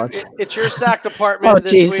 It's your sack department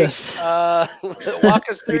this Jesus. week. Walk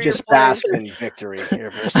us through. We just bask in victory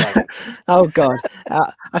here for a second. Oh God,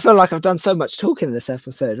 I feel like I've done so much talking this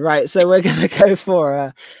episode. Right, so we're going to go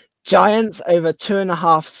for Giants over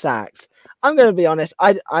 2.5 sacks. I'm going to be honest.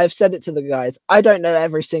 I've said it to the guys. I don't know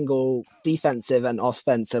every single defensive and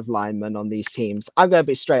offensive lineman on these teams. I'm going to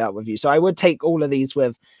be straight up with you. So I would take all of these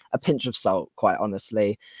with a pinch of salt, quite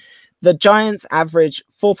honestly. The Giants average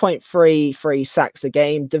 4.33 sacks a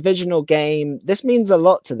game, divisional game. This means a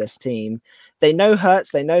lot to this team. They know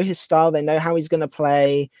Hurts, they know his style, they know how he's going to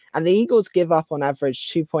play, and the Eagles give up on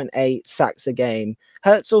average 2.8 sacks a game.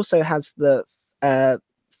 Hurts also has the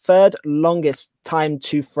third longest time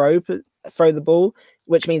to throw the ball,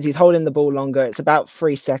 which means he's holding the ball longer. It's about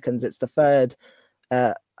 3 seconds. It's the third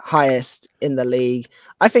highest in the league.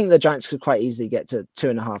 I think the Giants could quite easily get to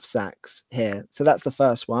 2.5 sacks here. So that's the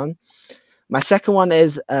first one. My second one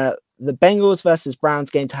is the Bengals versus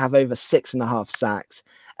Browns game to have over 6.5 sacks.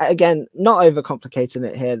 Again, not overcomplicating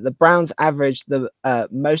it here. The Browns average the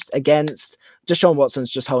most against. Deshaun Watson's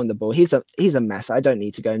just holding the ball. He's a mess. I don't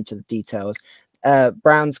need to go into the details.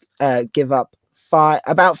 Browns give up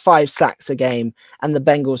about 5 sacks a game, and the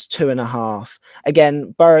Bengals 2.5.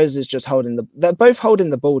 Again, Burrows is just they're both holding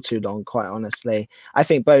the ball too long, quite honestly. I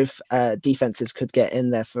think both defenses could get in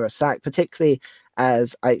there for a sack, particularly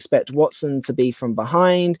as I expect Watson to be from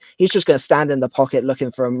behind. He's just going to stand in the pocket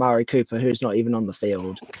looking for Amari Cooper, who's not even on the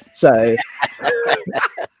field. So,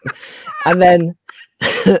 and then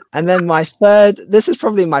my third, this is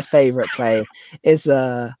probably my favorite play, is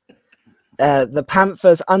the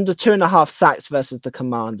Panthers under 2.5 sacks versus the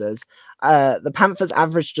Commanders. The Panthers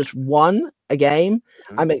average just 1 a game.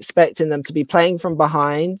 I'm expecting them to be playing from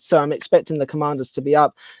behind, so I'm expecting the Commanders to be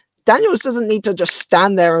up. Daniels doesn't need to just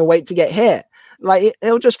stand there and wait to get hit. Like,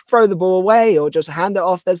 he'll just throw the ball away or just hand it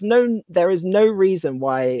off. There is no reason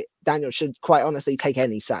why Daniels should quite honestly take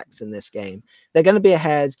any sacks in this game. They're going to be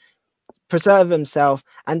ahead, preserve himself,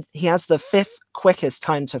 and he has the 5th quickest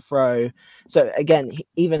time to throw. So again,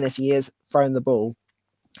 even if he is throwing the ball,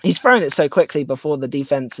 he's throwing it so quickly before the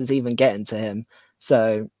defense is even getting to him.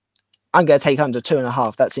 So I'm going to take under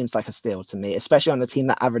 2.5. That seems like a steal to me, especially on a team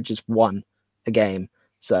that averages 1 a game.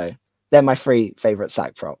 So they're my 3 favorite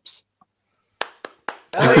sack props.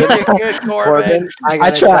 Oh, you did good, Corbin.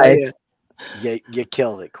 I tried. You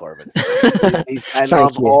killed it, Corbin.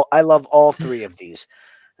 I love all 3 of these.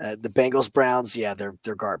 The Bengals, Browns, yeah, they're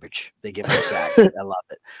garbage. They give up sacks. I love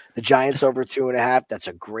it. The Giants over 2.5. That's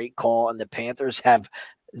a great call. And the Panthers have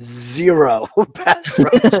 0 pass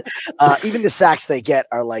rush. Even the sacks they get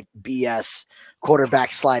are like BS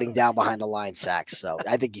quarterback sliding down behind the line sacks. So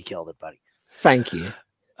I think you killed it, buddy. Thank you.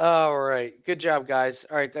 All right. Good job, guys.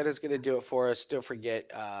 All right. That is going to do it for us. Don't forget,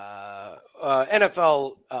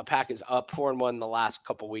 NFL pack is up 4-1 the last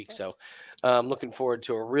couple weeks. So I'm looking forward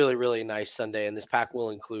to a really, really nice Sunday. And this pack will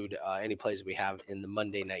include any plays we have in the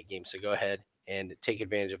Monday night game. So go ahead and take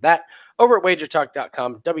advantage of that over at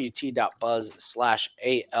wagertalk.com, wt.buzz/AL.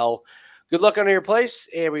 Good luck on your place,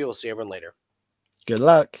 and we will see everyone later. Good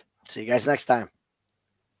luck. See you guys next time.